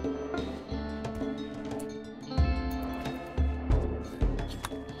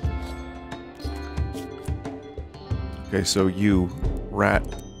 Okay, so you, Rat,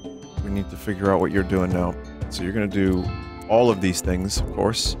 we need to figure out what you're doing now. So you're gonna do all of these things, of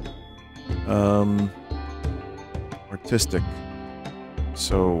course. Artistic.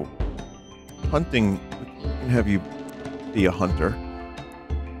 So, hunting, we can have you be a hunter.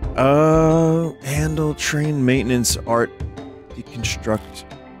 Handle, train, maintenance, art, deconstruct,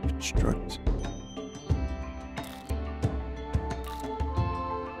 construct.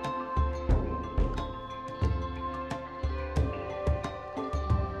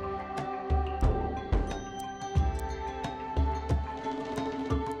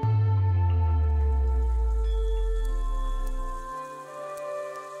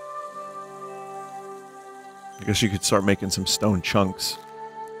 I guess you could start making some stone chunks.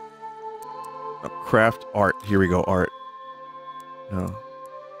 Oh, craft art. Here we go, art. No.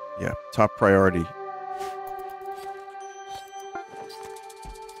 Yeah, top priority.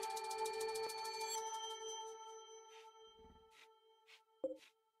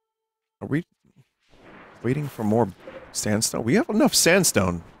 Are we waiting for more sandstone? We have enough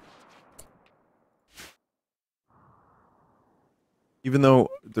sandstone. Even though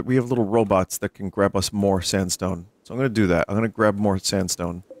we have little robots that can grab us more sandstone. So I'm going to do that. I'm going to grab more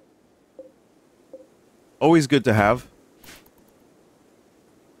sandstone. Always good to have.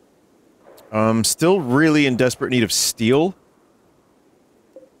 Still really in desperate need of steel.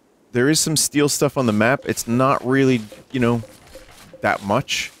 There is some steel stuff on the map. It's not really, you know, that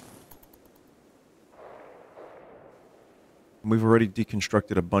much. We've already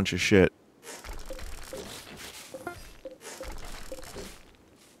deconstructed a bunch of shit.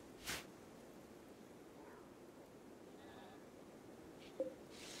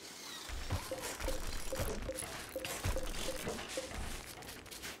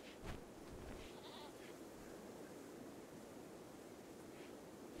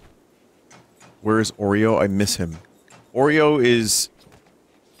 Where is Oreo? I miss him. Oreo is...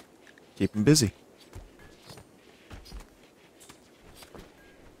 keep him busy.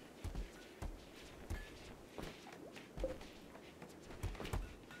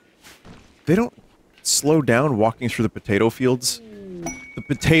 They don't slow down walking through the potato fields. The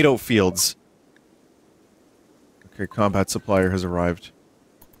potato fields. Okay, combat supplier has arrived.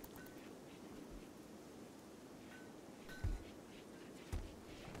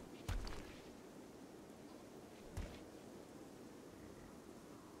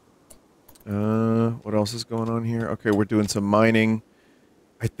 What else is going on here? Okay, we're doing some mining.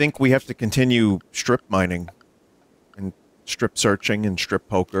 I think we have to continue strip mining. And strip searching and strip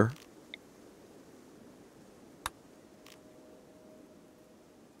poker.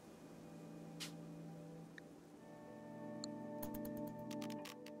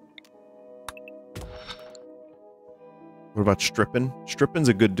 What about Strippin? Strippin's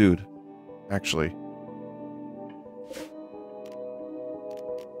a good dude, actually.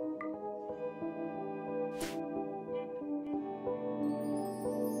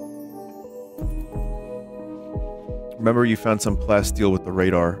 Remember you found some plasteel with the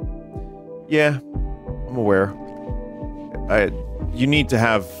radar. Yeah, I'm aware. You need to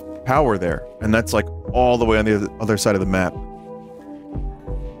have power there, and that's like all the way on the other side of the map.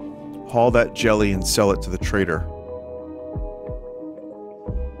 Haul that jelly and sell it to the trader.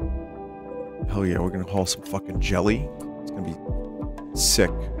 Hell yeah, we're gonna haul some fucking jelly. It's gonna be sick.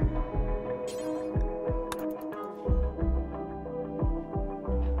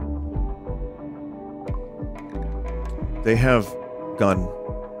 They have gun.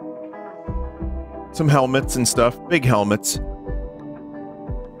 Some helmets and stuff. Big helmets.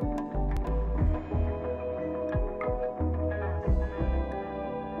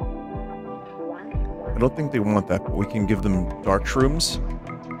 I don't think they want that, but we can give them dark shrooms.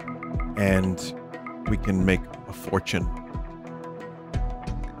 And we can make a fortune.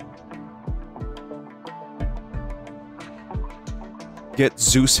 Get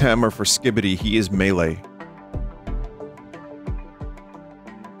Zeus Hammer for Skibbity. He is melee.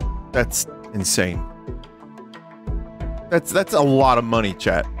 That's insane. That's a lot of money,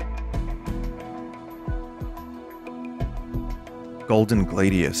 chat. Golden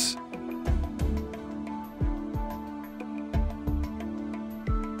Gladius.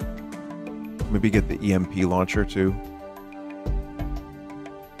 Maybe get the EMP launcher too.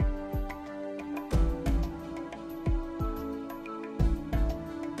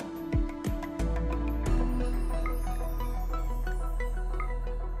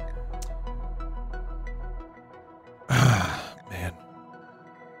 Man.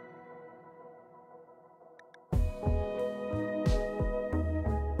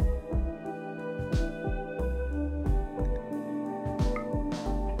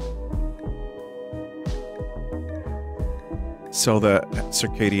 Sell the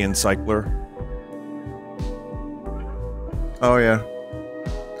circadian cycler. Oh yeah.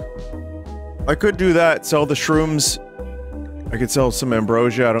 I could do that, sell the shrooms. I could sell some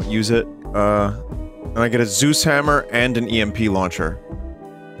ambrosia, I don't use it. And I get a Zeus hammer and an EMP launcher.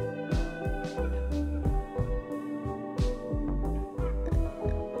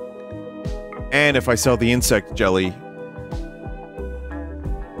 And if I sell the insect jelly...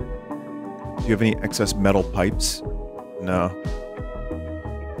 Do you have any excess metal pipes? No.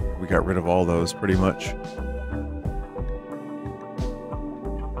 We got rid of all those, pretty much.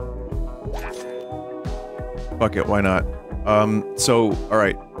 Fuck it, why not?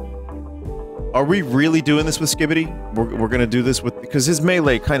 Alright. Are we really doing this with Skibbity? We're gonna do this with... Because his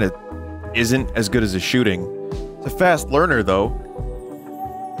melee kind of isn't as good as his shooting. It's a fast learner, though.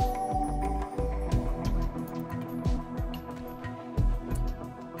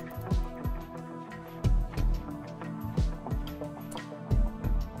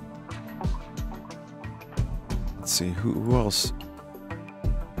 Let's see, who else?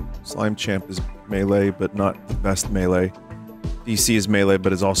 Slime Champ is melee, but not the best melee. DC is melee,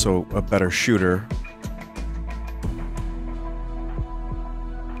 but is also a better shooter.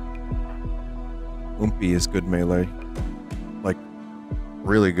 Oompy is good melee. Like,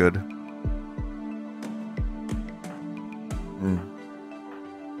 really good.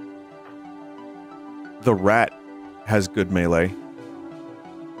 The Rat has good melee.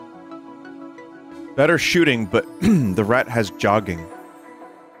 Better shooting, but the Rat has jogging.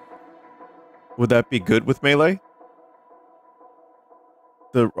 Would that be good with melee?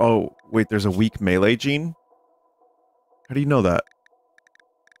 Oh, wait, there's a weak melee gene? How do you know that?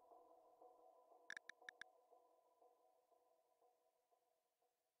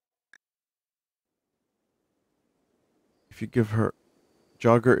 If you give her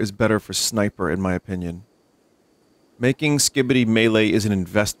Jogger is better for sniper, in my opinion. Making Skibbity melee is an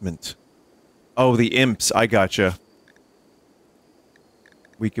investment. Oh, the imps. I gotcha.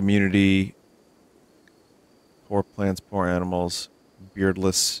 Weak immunity. Poor plants, poor animals.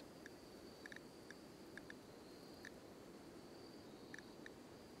 Beardless.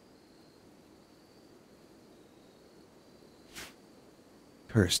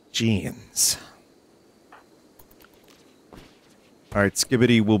 Cursed genes. Alright,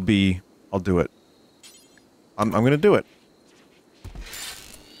 Skibbity will be... I'll do it. I'm gonna do it.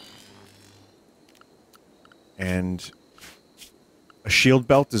 And... a shield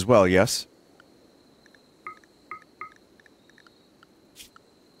belt as well, yes?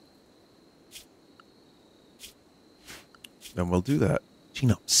 Then we'll do that.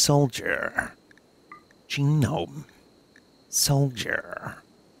 Genome soldier. Genome soldier.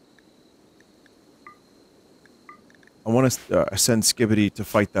 I want to send Skibbity to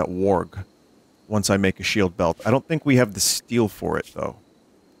fight that warg once I make a shield belt. I don't think we have the steel for it, though.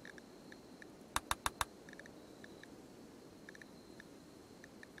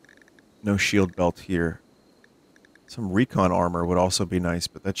 No shield belt here. Some recon armor would also be nice,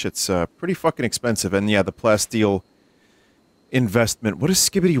 but that shit's pretty fucking expensive. And yeah, the plasteel investment. What is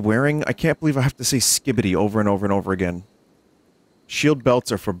Skibbity wearing? I can't believe I have to say Skibbity over and over and over again. Shield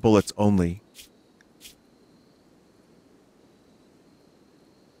belts are for bullets only.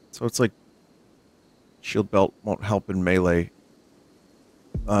 So it's like shield belt won't help in melee.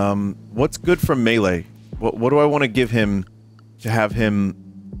 What's good for melee? What do I want to give him to have him...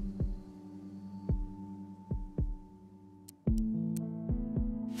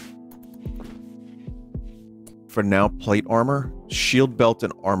 For now, plate armor, shield belt,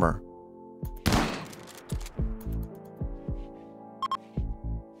 and armor.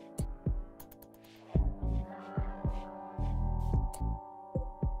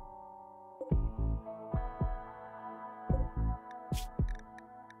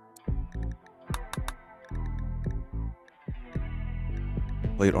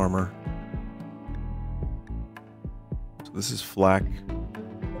 Plate armor. So this is flak.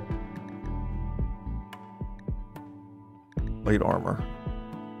 Plate armor.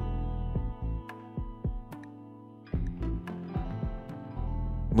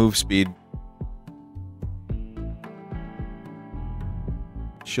 Move speed.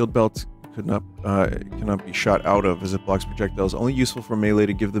 Shield belt cannot be shot out of as it blocks projectiles. Only useful for melee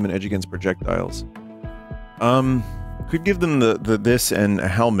to give them an edge against projectiles. Could give them this and a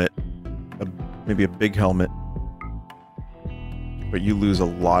helmet. Maybe a big helmet. But you lose a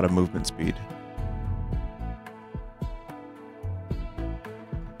lot of movement speed.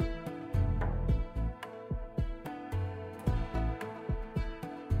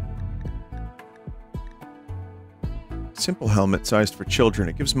 Simple helmet sized for children.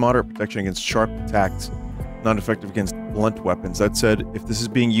 It gives moderate protection against sharp attacks, not effective against blunt weapons. That said, if this is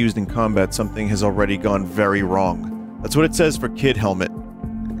being used in combat, something has already gone very wrong. That's what it says for kid helmet.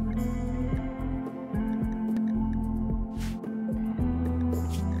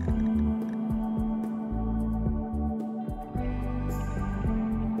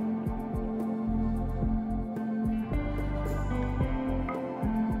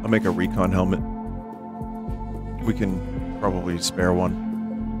 I'll make a recon helmet. We can probably spare one.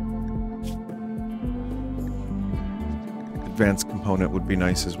 Advanced component would be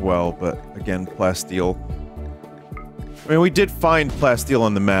nice as well, but again, plasteel. I mean, we did find plasteel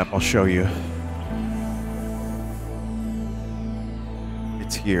on the map, I'll show you.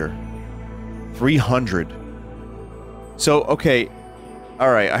 It's here. 300. So, okay.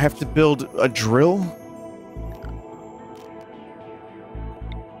 Alright, I have to build a drill?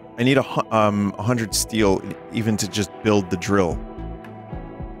 I need 100 steel even to just build the drill.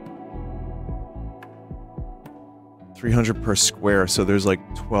 300 per square, so there's like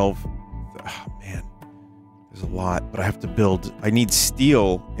 12... Oh, man. There's a lot, but I have to build... I need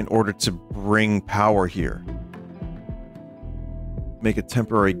steel in order to bring power here. Make a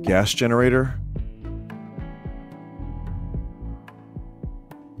temporary gas generator.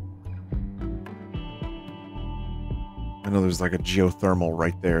 I know there's like a geothermal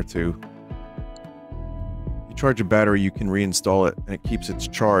right there, too. You charge a battery, you can reinstall it, and it keeps its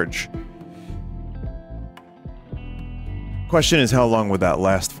charge. Question is, how long would that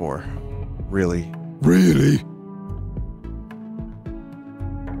last for? Really? Really?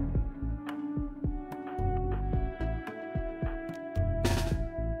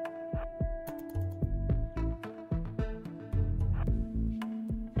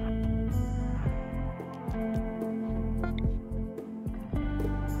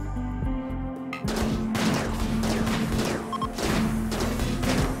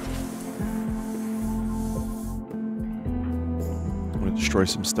 destroy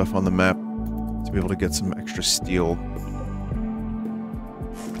some stuff on the map to be able to get some extra steel.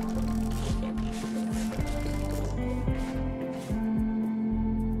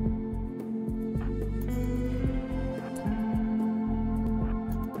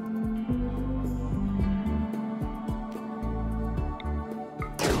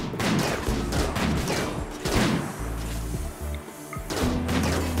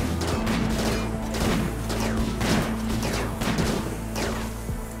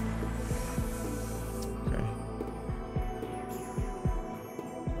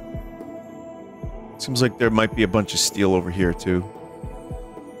 Seems like there might be a bunch of steel over here, too.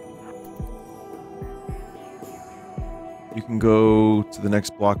 You can go to the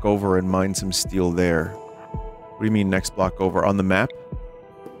next block over and mine some steel there. What do you mean, next block over? On the map?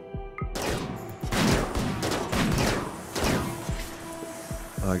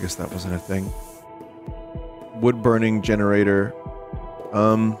 Oh, I guess that wasn't a thing. Wood-burning generator.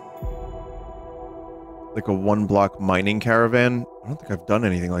 Like a one-block mining caravan? I don't think I've done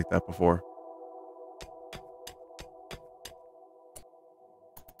anything like that before.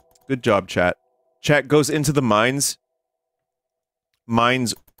 Good job, chat. Chat goes into the mines,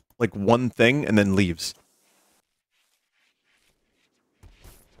 mines like one thing, and then leaves.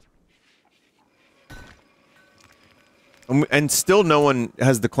 And still no one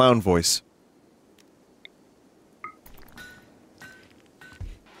has the clown voice.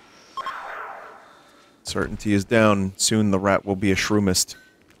 Certainty is down. Soon the rat will be a shroomist.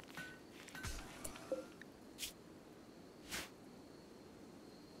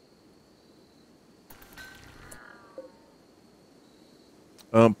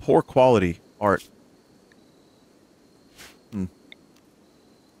 Poor quality art.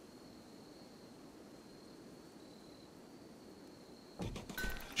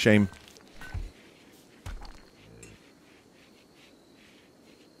 Shame.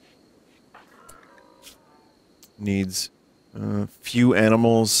 Needs few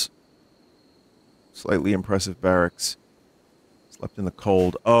animals. Slightly impressive barracks. Slept in the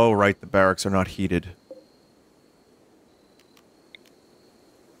cold. Oh, right, the barracks are not heated.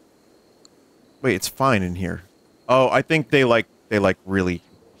 Wait, it's fine in here. Oh, I think they like really,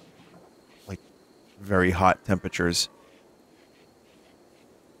 like, very hot temperatures.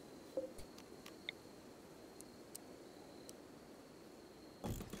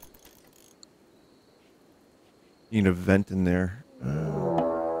 Need a vent in there.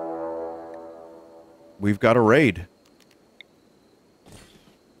 We've got a raid.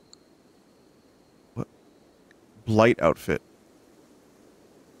 What? Blight outfit.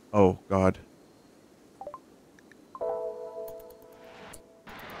 Oh, God.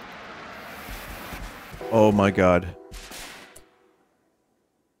 Oh my God.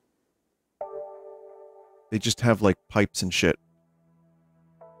 They just have, like, pipes and shit.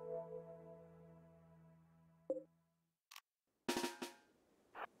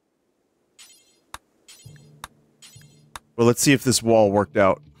 Well, let's see if this wall worked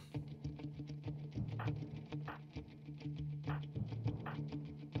out.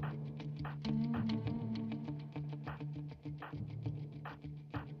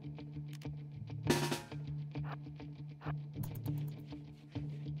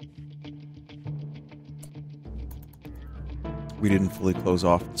 We didn't fully close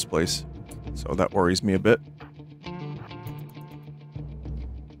off this place, so that worries me a bit.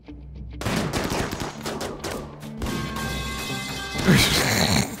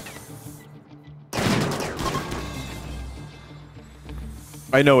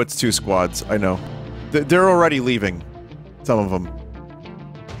 I know it's 2 squads, I know. They're already leaving. Some of them.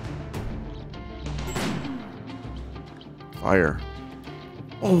 Fire.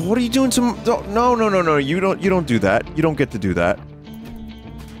 Oh, what are you doing to... No, you don't do that. You don't get to do that.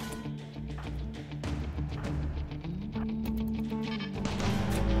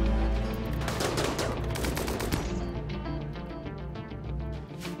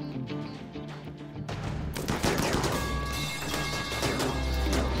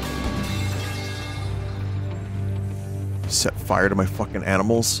 Set fire to my fucking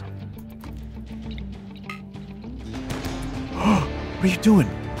animals. What are you doing?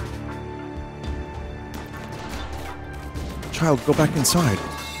 Child, go back inside.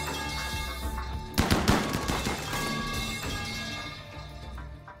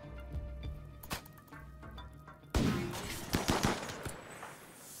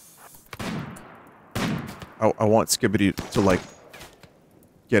 I want Skibbity to, like,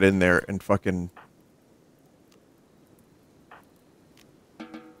 get in there and fucking...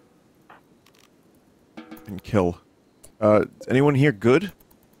 and kill. Anyone here good?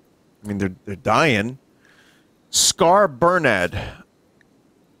 I mean, they're dying. Scar Bernad.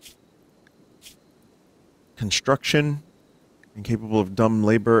 construction, incapable of dumb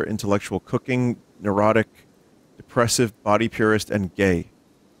labor, intellectual cooking, neurotic, depressive, body purist, and gay.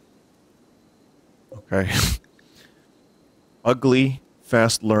 Okay. Ugly,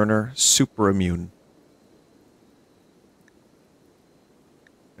 fast learner, super immune.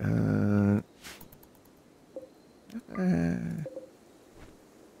 I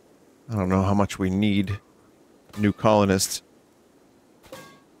don't know how much we need. New colonists.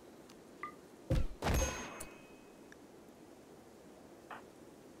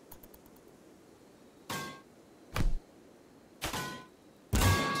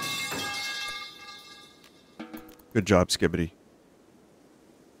 Good job, Skibbity.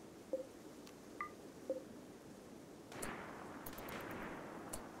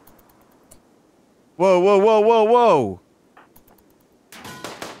 Whoa, whoa, whoa, whoa, whoa!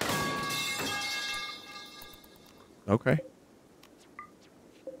 Okay.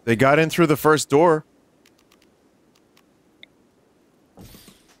 They got in through the first door.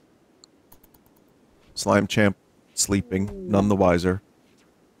 Slime Champ sleeping, none the wiser.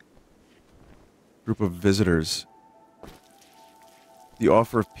 Group of visitors. The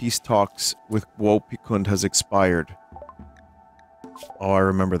offer of peace talks with Wopikund has expired. Oh, I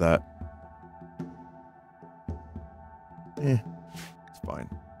remember that. It's fine.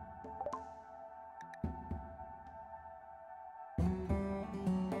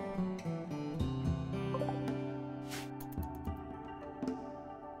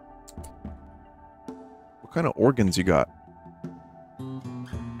 What kind of organs you got?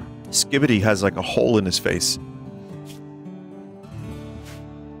 Skibbity has like a hole in his face.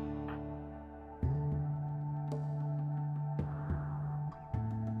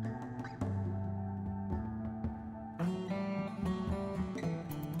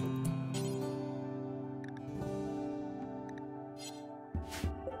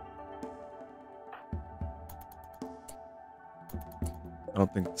 I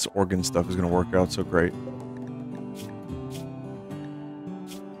don't think this organ stuff is going to work out so great.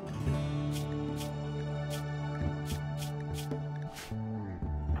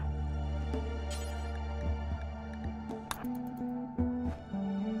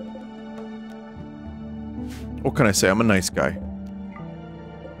 What can I say? I'm a nice guy.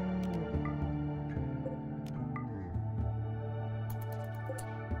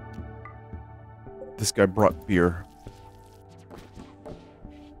 This guy brought beer.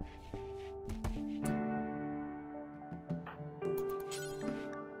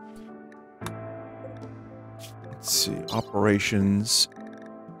 Let's see. Operations.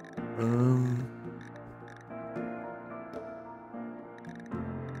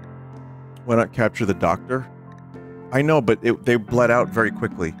 Why not capture the doctor? I know, but they bled out very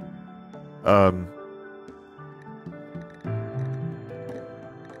quickly.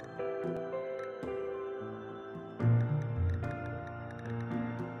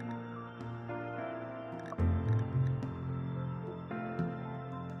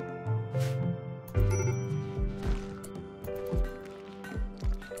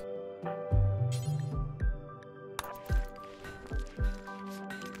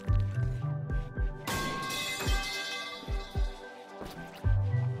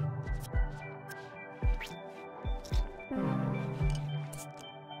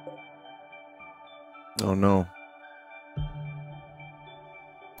 Oh no.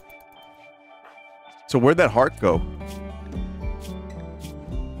 So where'd that heart go?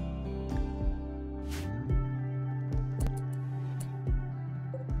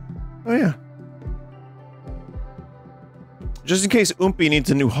 Oh yeah. Just in case Oompy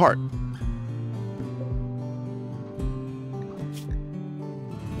needs a new heart.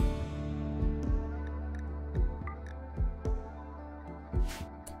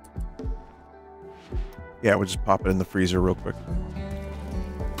 Yeah, we'll just pop it in the freezer real quick.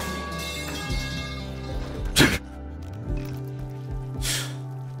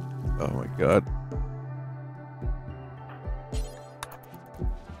 Oh my god.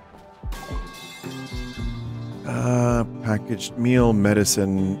 Packaged meal,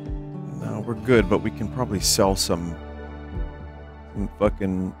 medicine. No, we're good, but we can probably sell some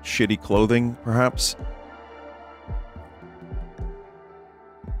fucking shitty clothing, perhaps.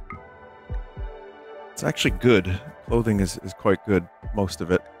 It's actually good. Clothing is quite good, most of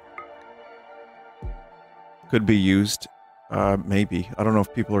it. Could be used. Maybe. I don't know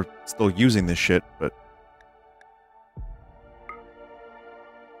if people are still using this shit, but...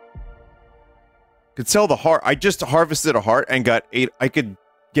 Could sell the heart. I just harvested a heart and got 8... I could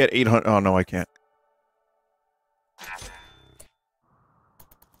get 800... Oh, no, I can't.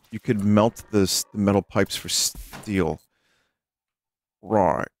 You could melt the metal pipes for steel.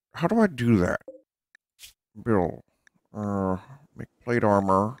 Right. How do I do that? Bill. Make plate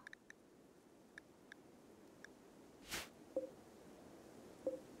armor.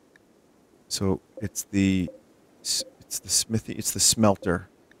 So it's the smithy, it's the smelter.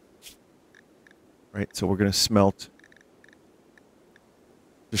 Right, so we're gonna smelt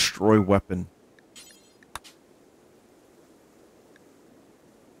destroy weapon.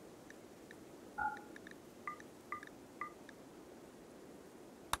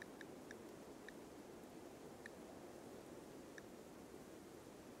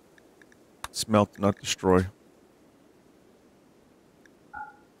 Smelt, not destroy.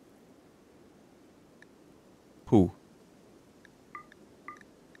 Poo.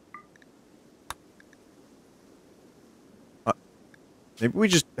 Maybe we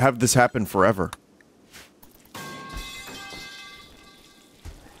just have this happen forever.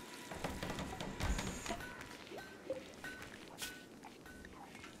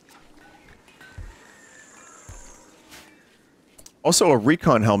 Also, a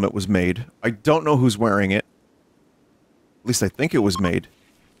recon helmet was made. I don't know who's wearing it. At least I think it was made.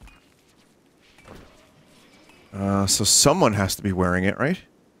 So someone has to be wearing it, right?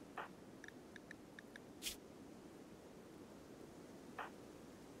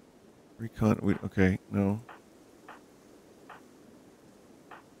 Recon, okay, no.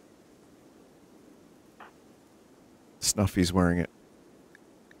 Snuffy's wearing it.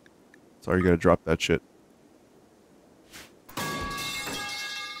 Sorry, you gotta drop that shit.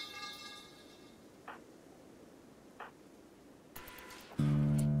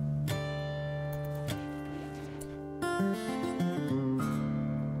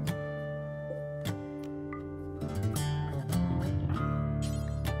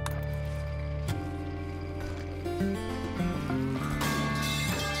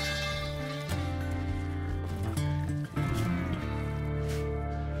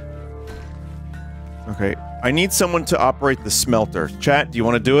 Okay, I need someone to operate the smelter. Chat, do you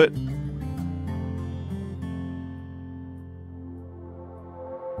want to do it?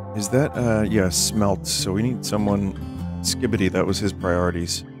 Is that, yeah, smelt. So we need someone... Skibbity, that was his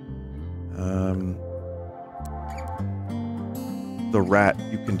priorities. The rat,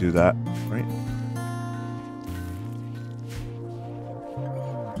 you can do that, right?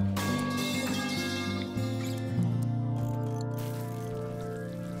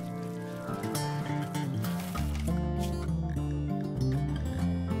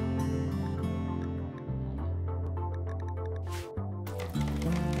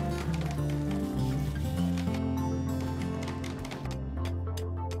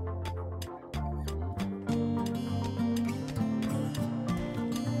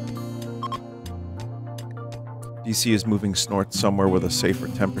 DC is moving Snort somewhere with a safer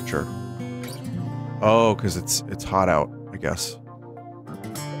temperature. Oh, because it's hot out, I guess.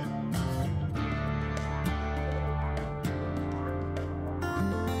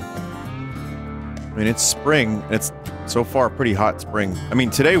 I mean, it's spring. It's so far pretty hot spring. I mean,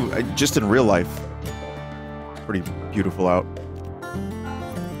 today, just in real life, it's pretty beautiful out.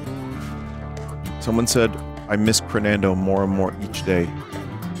 Someone said, I miss Crenando more and more each day.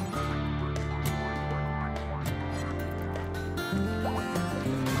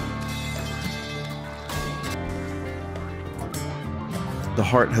 The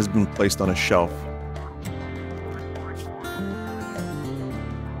heart has been placed on a shelf.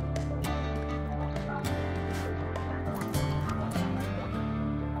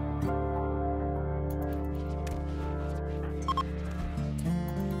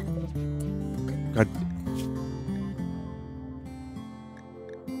 God.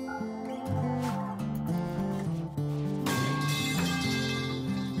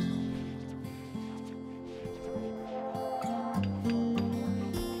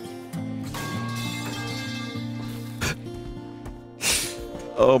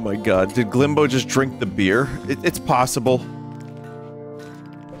 Oh my god, did Glimbo just drink the beer? It's possible.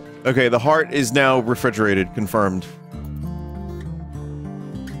 Okay, the heart is now refrigerated, confirmed.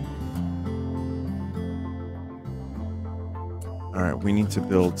 Alright, we need to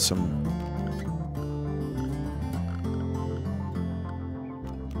build some...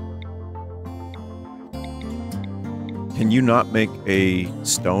 Can you not make a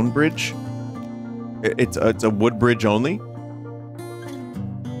stone bridge? It's a wood bridge only?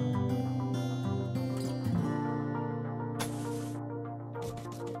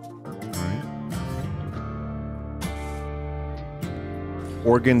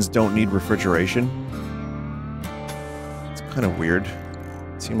 Organs don't need refrigeration. It's kind of weird.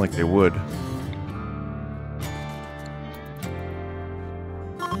 It seemed like they would.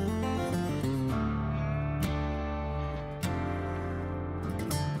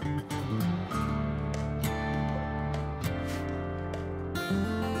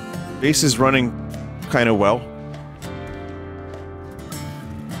 Base is running kind of well.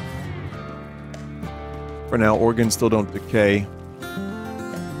 For now, organs still don't decay.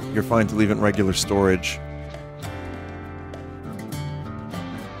 You're fine to leave it in regular storage.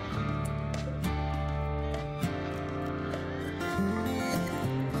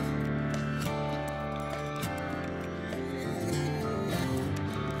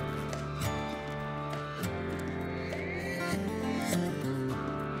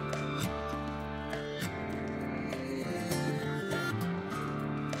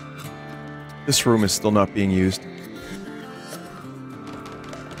 This room is still not being used.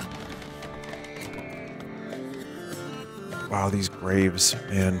 Wow, these graves,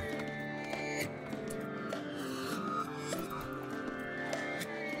 man.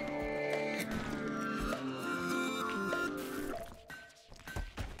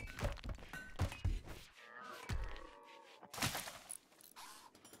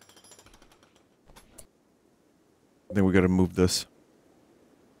 I think we gotta move this.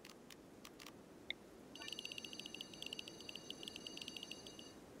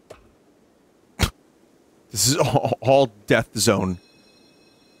 This is all death zone.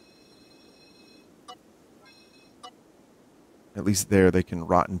 At least there they can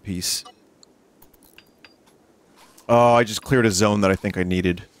rot in peace. Oh, I just cleared a zone that I think I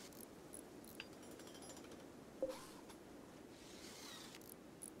needed.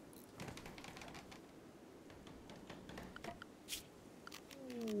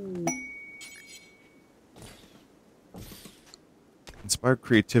 Inspired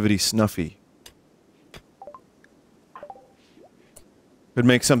creativity, Snuffy. Could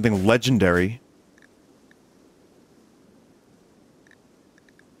make something legendary.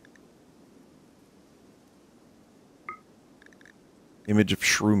 Image of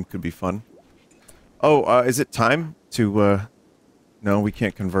Shroom could be fun. Oh, is it time to, No, we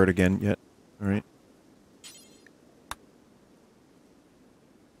can't convert again yet. Alright.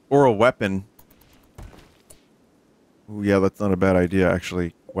 Or a weapon. Ooh, yeah, that's not a bad idea,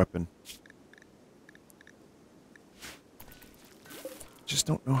 actually. Weapon. Just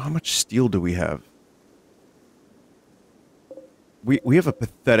don't know how much steel do we have. We have a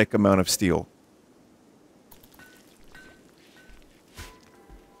pathetic amount of steel.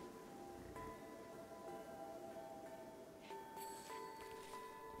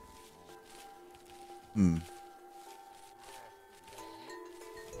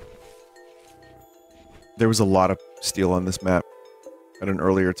 There was a lot of steel on this map at an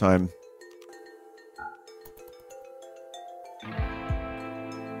earlier time.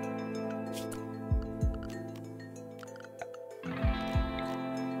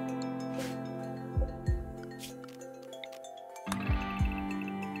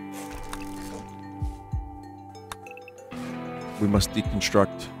 We must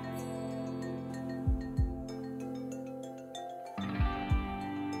deconstruct.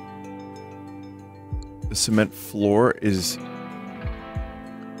 The cement floor is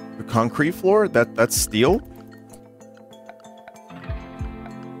the concrete floor? That's steel?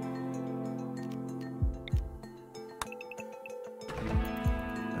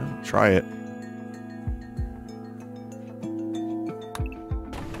 Well, try it.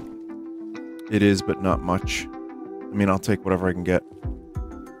 It is, but not much. I mean, I'll take whatever I can get.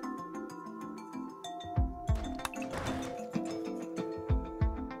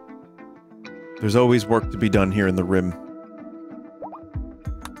 There's always work to be done here in the Rim.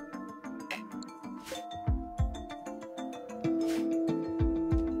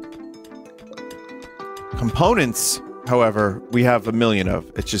 Components, however, we have a million of.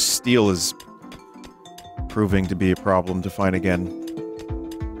 It's just steel is proving to be a problem to find again.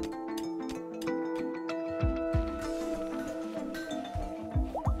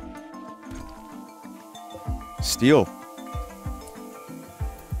 Steel.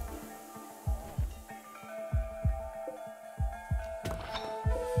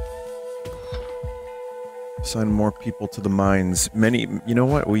 Assign more people to the mines. Many, you know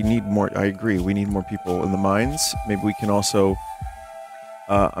what? We need more. I agree. We need more people in the mines. Maybe we can also.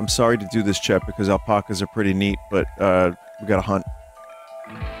 I'm sorry to do this, Chet, because alpacas are pretty neat, but we gotta hunt.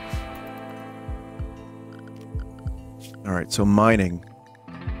 All right, so mining.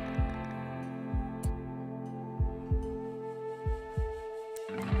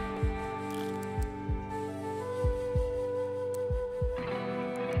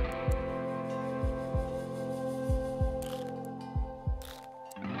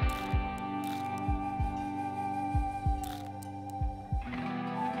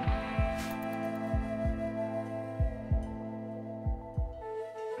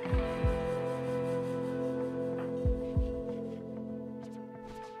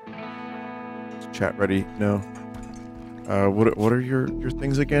 chat ready? No. What are your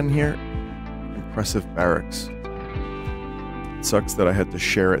things again here? Impressive barracks. It sucks that I had to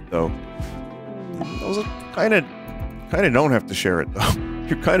share it though. Those kind of don't have to share it though.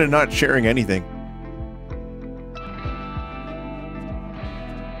 You're kind of not sharing anything.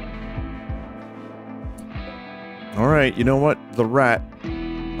 All right, you know what? The rat.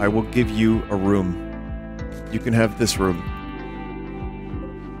 I will give you a room. You can have this room.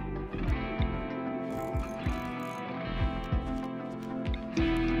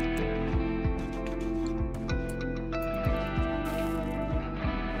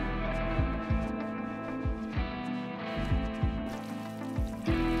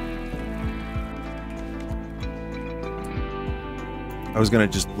 I was gonna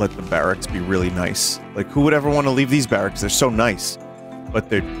just let the barracks be really nice. Like, who would ever want to leave these barracks? They're so nice. But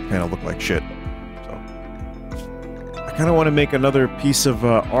they kind of look like shit. So I kind of want to make another piece of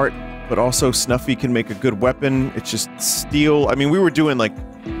art, but also Snuffy can make a good weapon. It's just steel. I mean, we were doing like...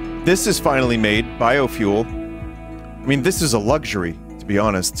 This is finally made. Biofuel. I mean, this is a luxury, to be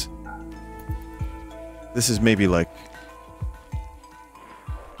honest. This is maybe like...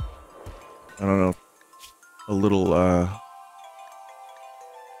 I don't know. A little,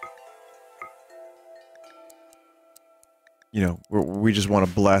 you know, we just want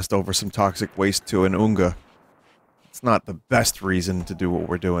to blast over some toxic waste to an Unga. It's not the best reason to do what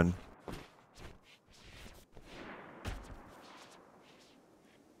we're doing.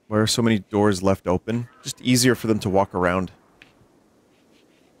 Why are so many doors left open? Just easier for them to walk around.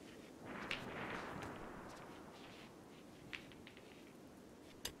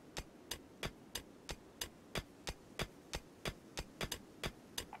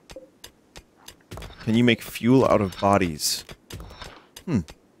 Can you make fuel out of bodies? Hmm.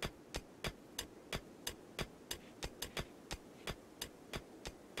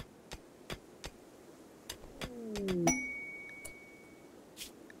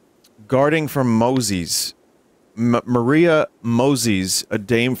 Guarding from Mosey's. Maria Mosey's, a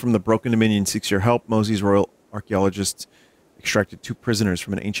dame from the Broken Dominion, seeks your help. Mosey's royal archaeologists extracted 2 prisoners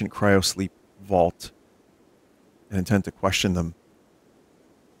from an ancient cryosleep vault and intend to question them.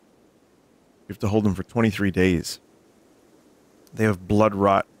 You have to hold them for 23 days. They have blood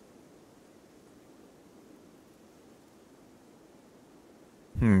rot.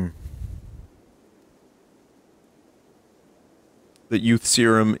 The youth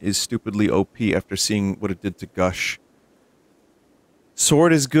serum is stupidly OP after seeing what it did to Gush.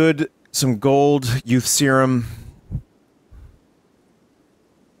 Sword is good. Some gold. Youth serum.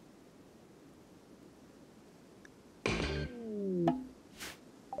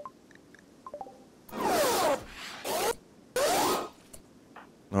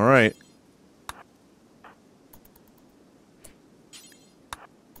 All right.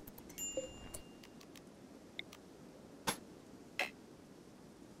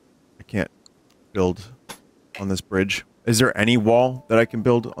 I can't build on this bridge. Is there any wall that I can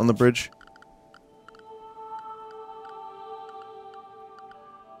build on the bridge?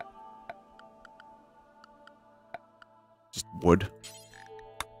 Just wood.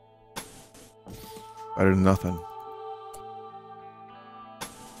 Better than nothing.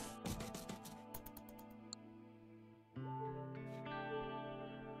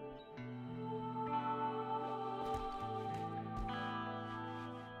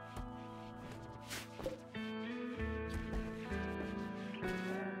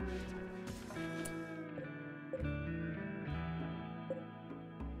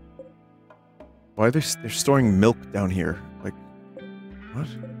 Why are they're storing milk down here? Like, what?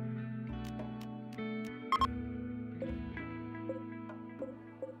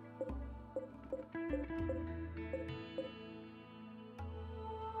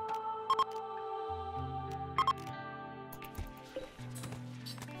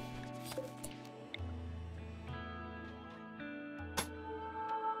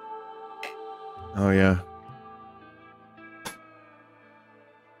 Oh, yeah.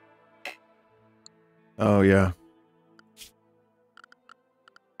 Oh, yeah.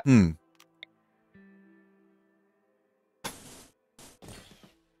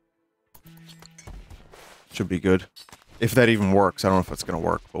 Should be good. If that even works. I don't know if it's gonna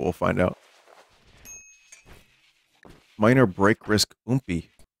work, but we'll find out. Minor break risk Oompy.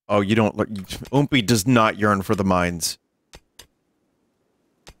 Oh, you don't look... Oompy does not yearn for the mines.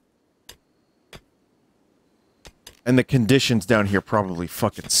 And the conditions down here probably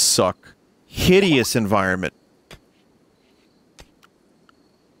fucking suck. Hideous environment.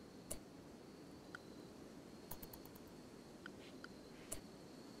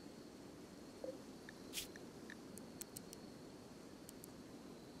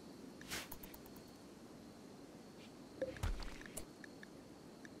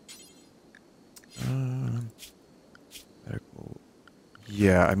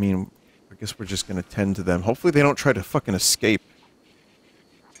 Yeah, I mean, I guess we're just gonna tend to them. Hopefully they don't try to fucking escape.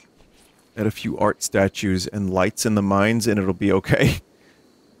 Add a few art statues and lights in the mines and it'll be okay.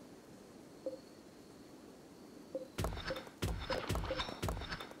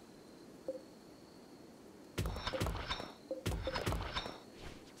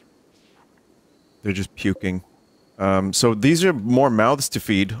 They're just puking. So these are more mouths to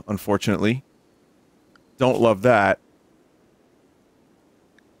feed, unfortunately. Don't love that.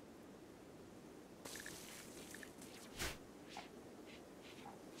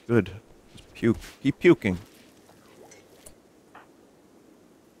 Good. Just puke. Keep puking.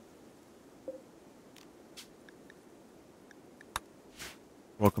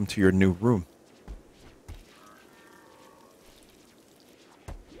 Welcome to your new room.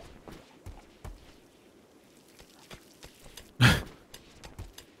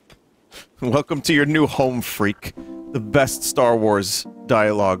 Welcome to your new home, freak. The best Star Wars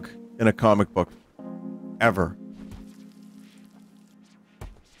dialogue in a comic book. Ever.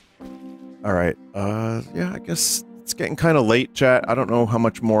 Alright, yeah, I guess it's getting kind of late, chat. I don't know how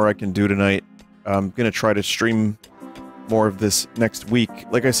much more I can do tonight. I'm gonna try to stream more of this next week.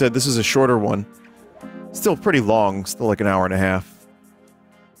 Like I said, this is a shorter one. Still pretty long, still like an hour and a half.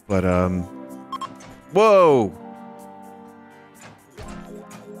 But, whoa!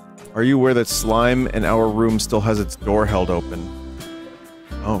 Are you aware that slime in our room still has its door held open?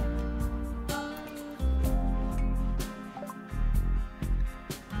 Oh.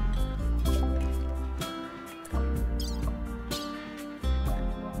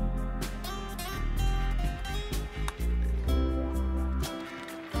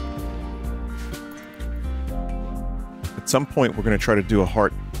 At some point, we're going to try to do a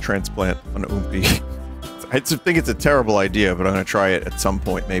heart transplant on Oompy. I think it's a terrible idea, but I'm going to try it at some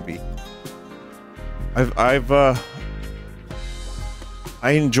point, maybe. I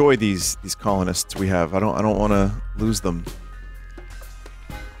enjoy these colonists we have. I don't want to lose them.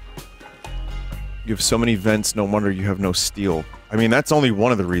 You have so many vents, no wonder you have no steel. I mean, that's only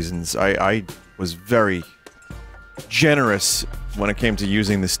one of the reasons. I was very generous when it came to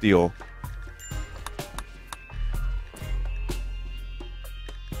using the steel.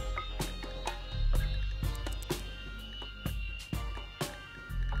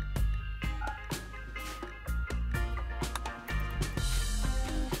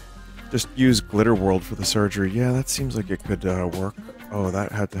 Just use Glitter World for the surgery. Yeah, that seems like it could work. Oh, that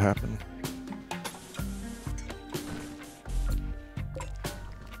had to happen.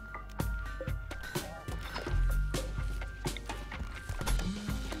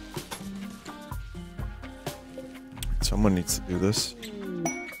 Someone needs to do this.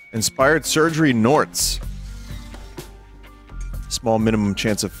 Inspired surgery Norts. Small minimum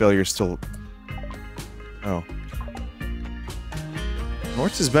chance of failure still... Oh.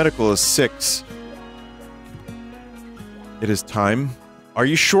 Nortz's medical is 6. It is time. Are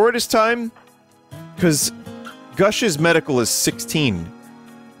you sure it is time? Because Gush's medical is 16.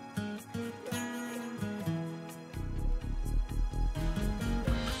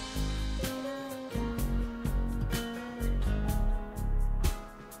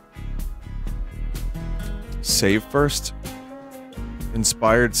 Save first?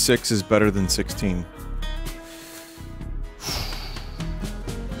 Inspired 6 is better than 16.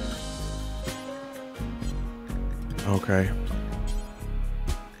 Okay.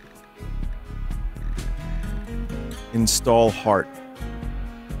 Install heart.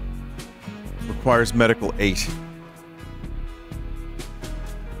 Requires medical 8.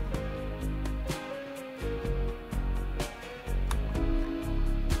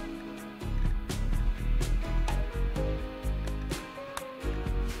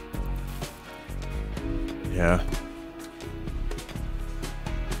 Yeah.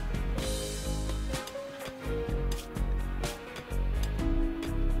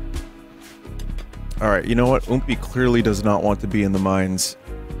 Alright, you know what? Oompy clearly does not want to be in the mines,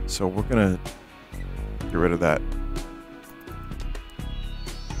 so we're gonna get rid of that.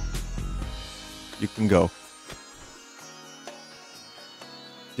 You can go.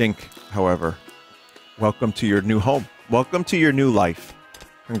 Dink, however. Welcome to your new home. Welcome to your new life.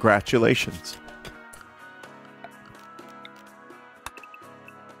 Congratulations.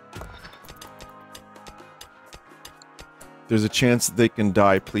 There's a chance that they can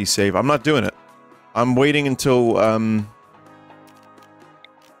die. Please save. I'm not doing it. I'm waiting until, I'm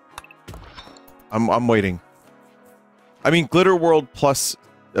waiting. I mean, Glitter World plus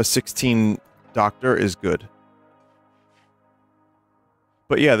a 16 Doctor is good.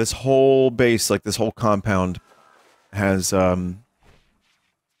 But yeah, this whole base, like this whole compound, has, you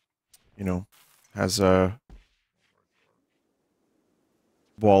know, has,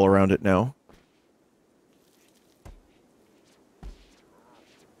 wall around it now.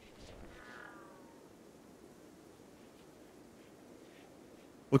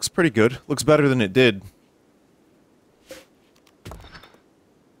 Looks pretty good. Looks better than it did.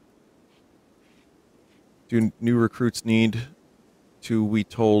 Do new recruits need to be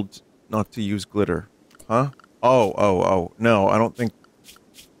told not to use glitter? Huh? Oh. No, I don't think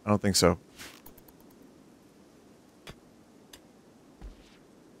so.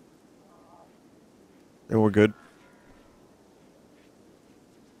 Then we're good.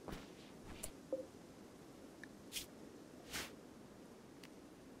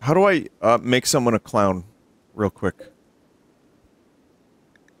 How do I make someone a clown real quick?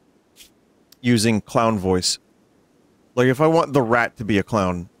 Using clown voice. Like if I want the rat to be a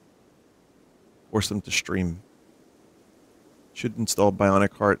clown. Force them to stream. Should install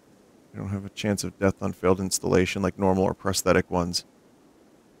bionic heart. I don't have a chance of death on failed installation like normal or prosthetic ones.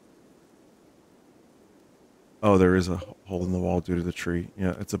 Oh, there is a hole in the wall due to the tree.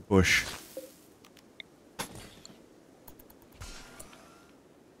 Yeah, it's a bush.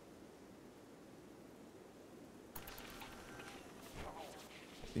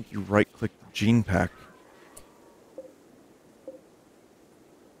 I think you right-click the gene pack.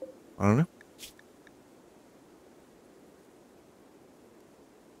 I don't know.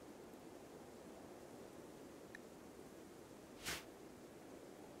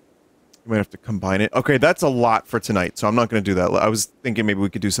 You might have to combine it. Okay, that's a lot for tonight, so I'm not going to do that. I was thinking maybe we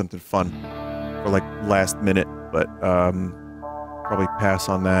could do something fun for, like, last minute, but, probably pass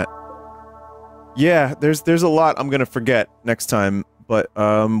on that. Yeah, there's a lot I'm going to forget next time, but,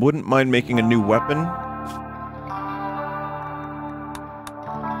 wouldn't mind making a new weapon.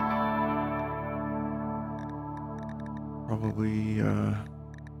 Probably,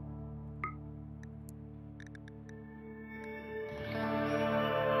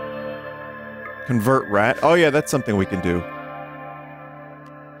 convert rat. Oh yeah, that's something we can do.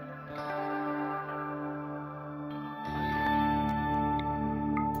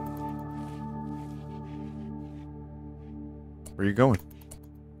 Where are you going?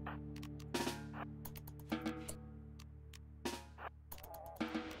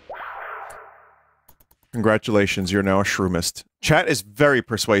 Congratulations, you're now a shroomist. Chat is very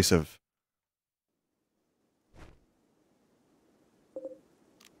persuasive.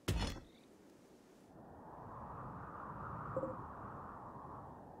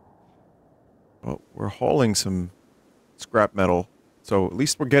 Well, we're hauling some scrap metal, so at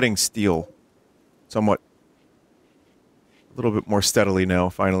least we're getting steel. Somewhat. A little bit more steadily now,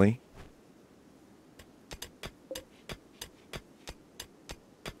 finally.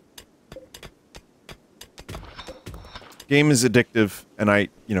 Game is addictive, and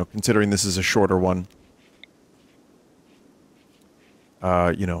you know, considering this is a shorter one,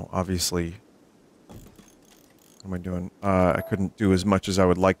 you know, obviously, what am I doing? I couldn't do as much as I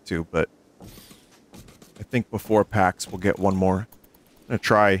would like to, but I think before PAX we'll get one more. I'm gonna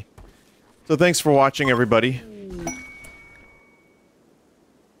try. So thanks for watching, everybody.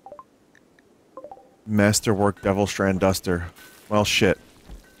 Masterwork Devil Strand Duster. Well, shit.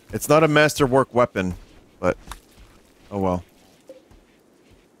 It's not a masterwork weapon, but oh well.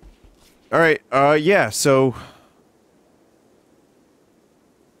 Alright, yeah, so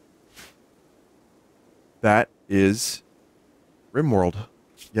that is Rimworld,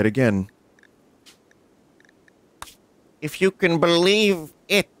 yet again. If you can believe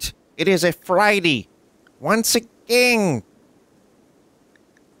it, it is a Friday. Once again.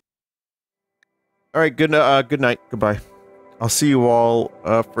 Alright, good night, goodbye. I'll see you all,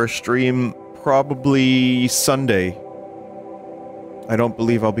 for a stream probably Sunday. I don't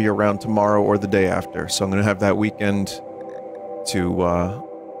believe I'll be around tomorrow or the day after, so I'm gonna have that weekend to,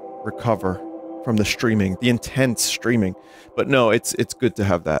 recover from the streaming, the intense streaming. But no, it's good to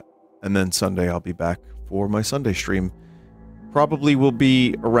have that. And then Sunday I'll be back for my Sunday stream. Probably will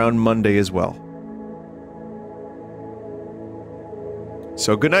be around Monday as well.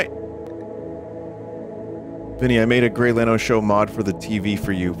 So good night. Vinny, I made a Grey Lano Show mod for the TV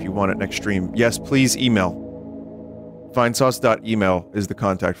for you if you want it next stream. Yes, please email. Vinesauce.email is the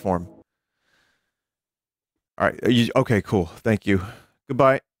contact form. Alright, okay, cool. Thank you.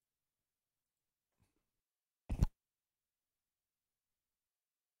 Goodbye.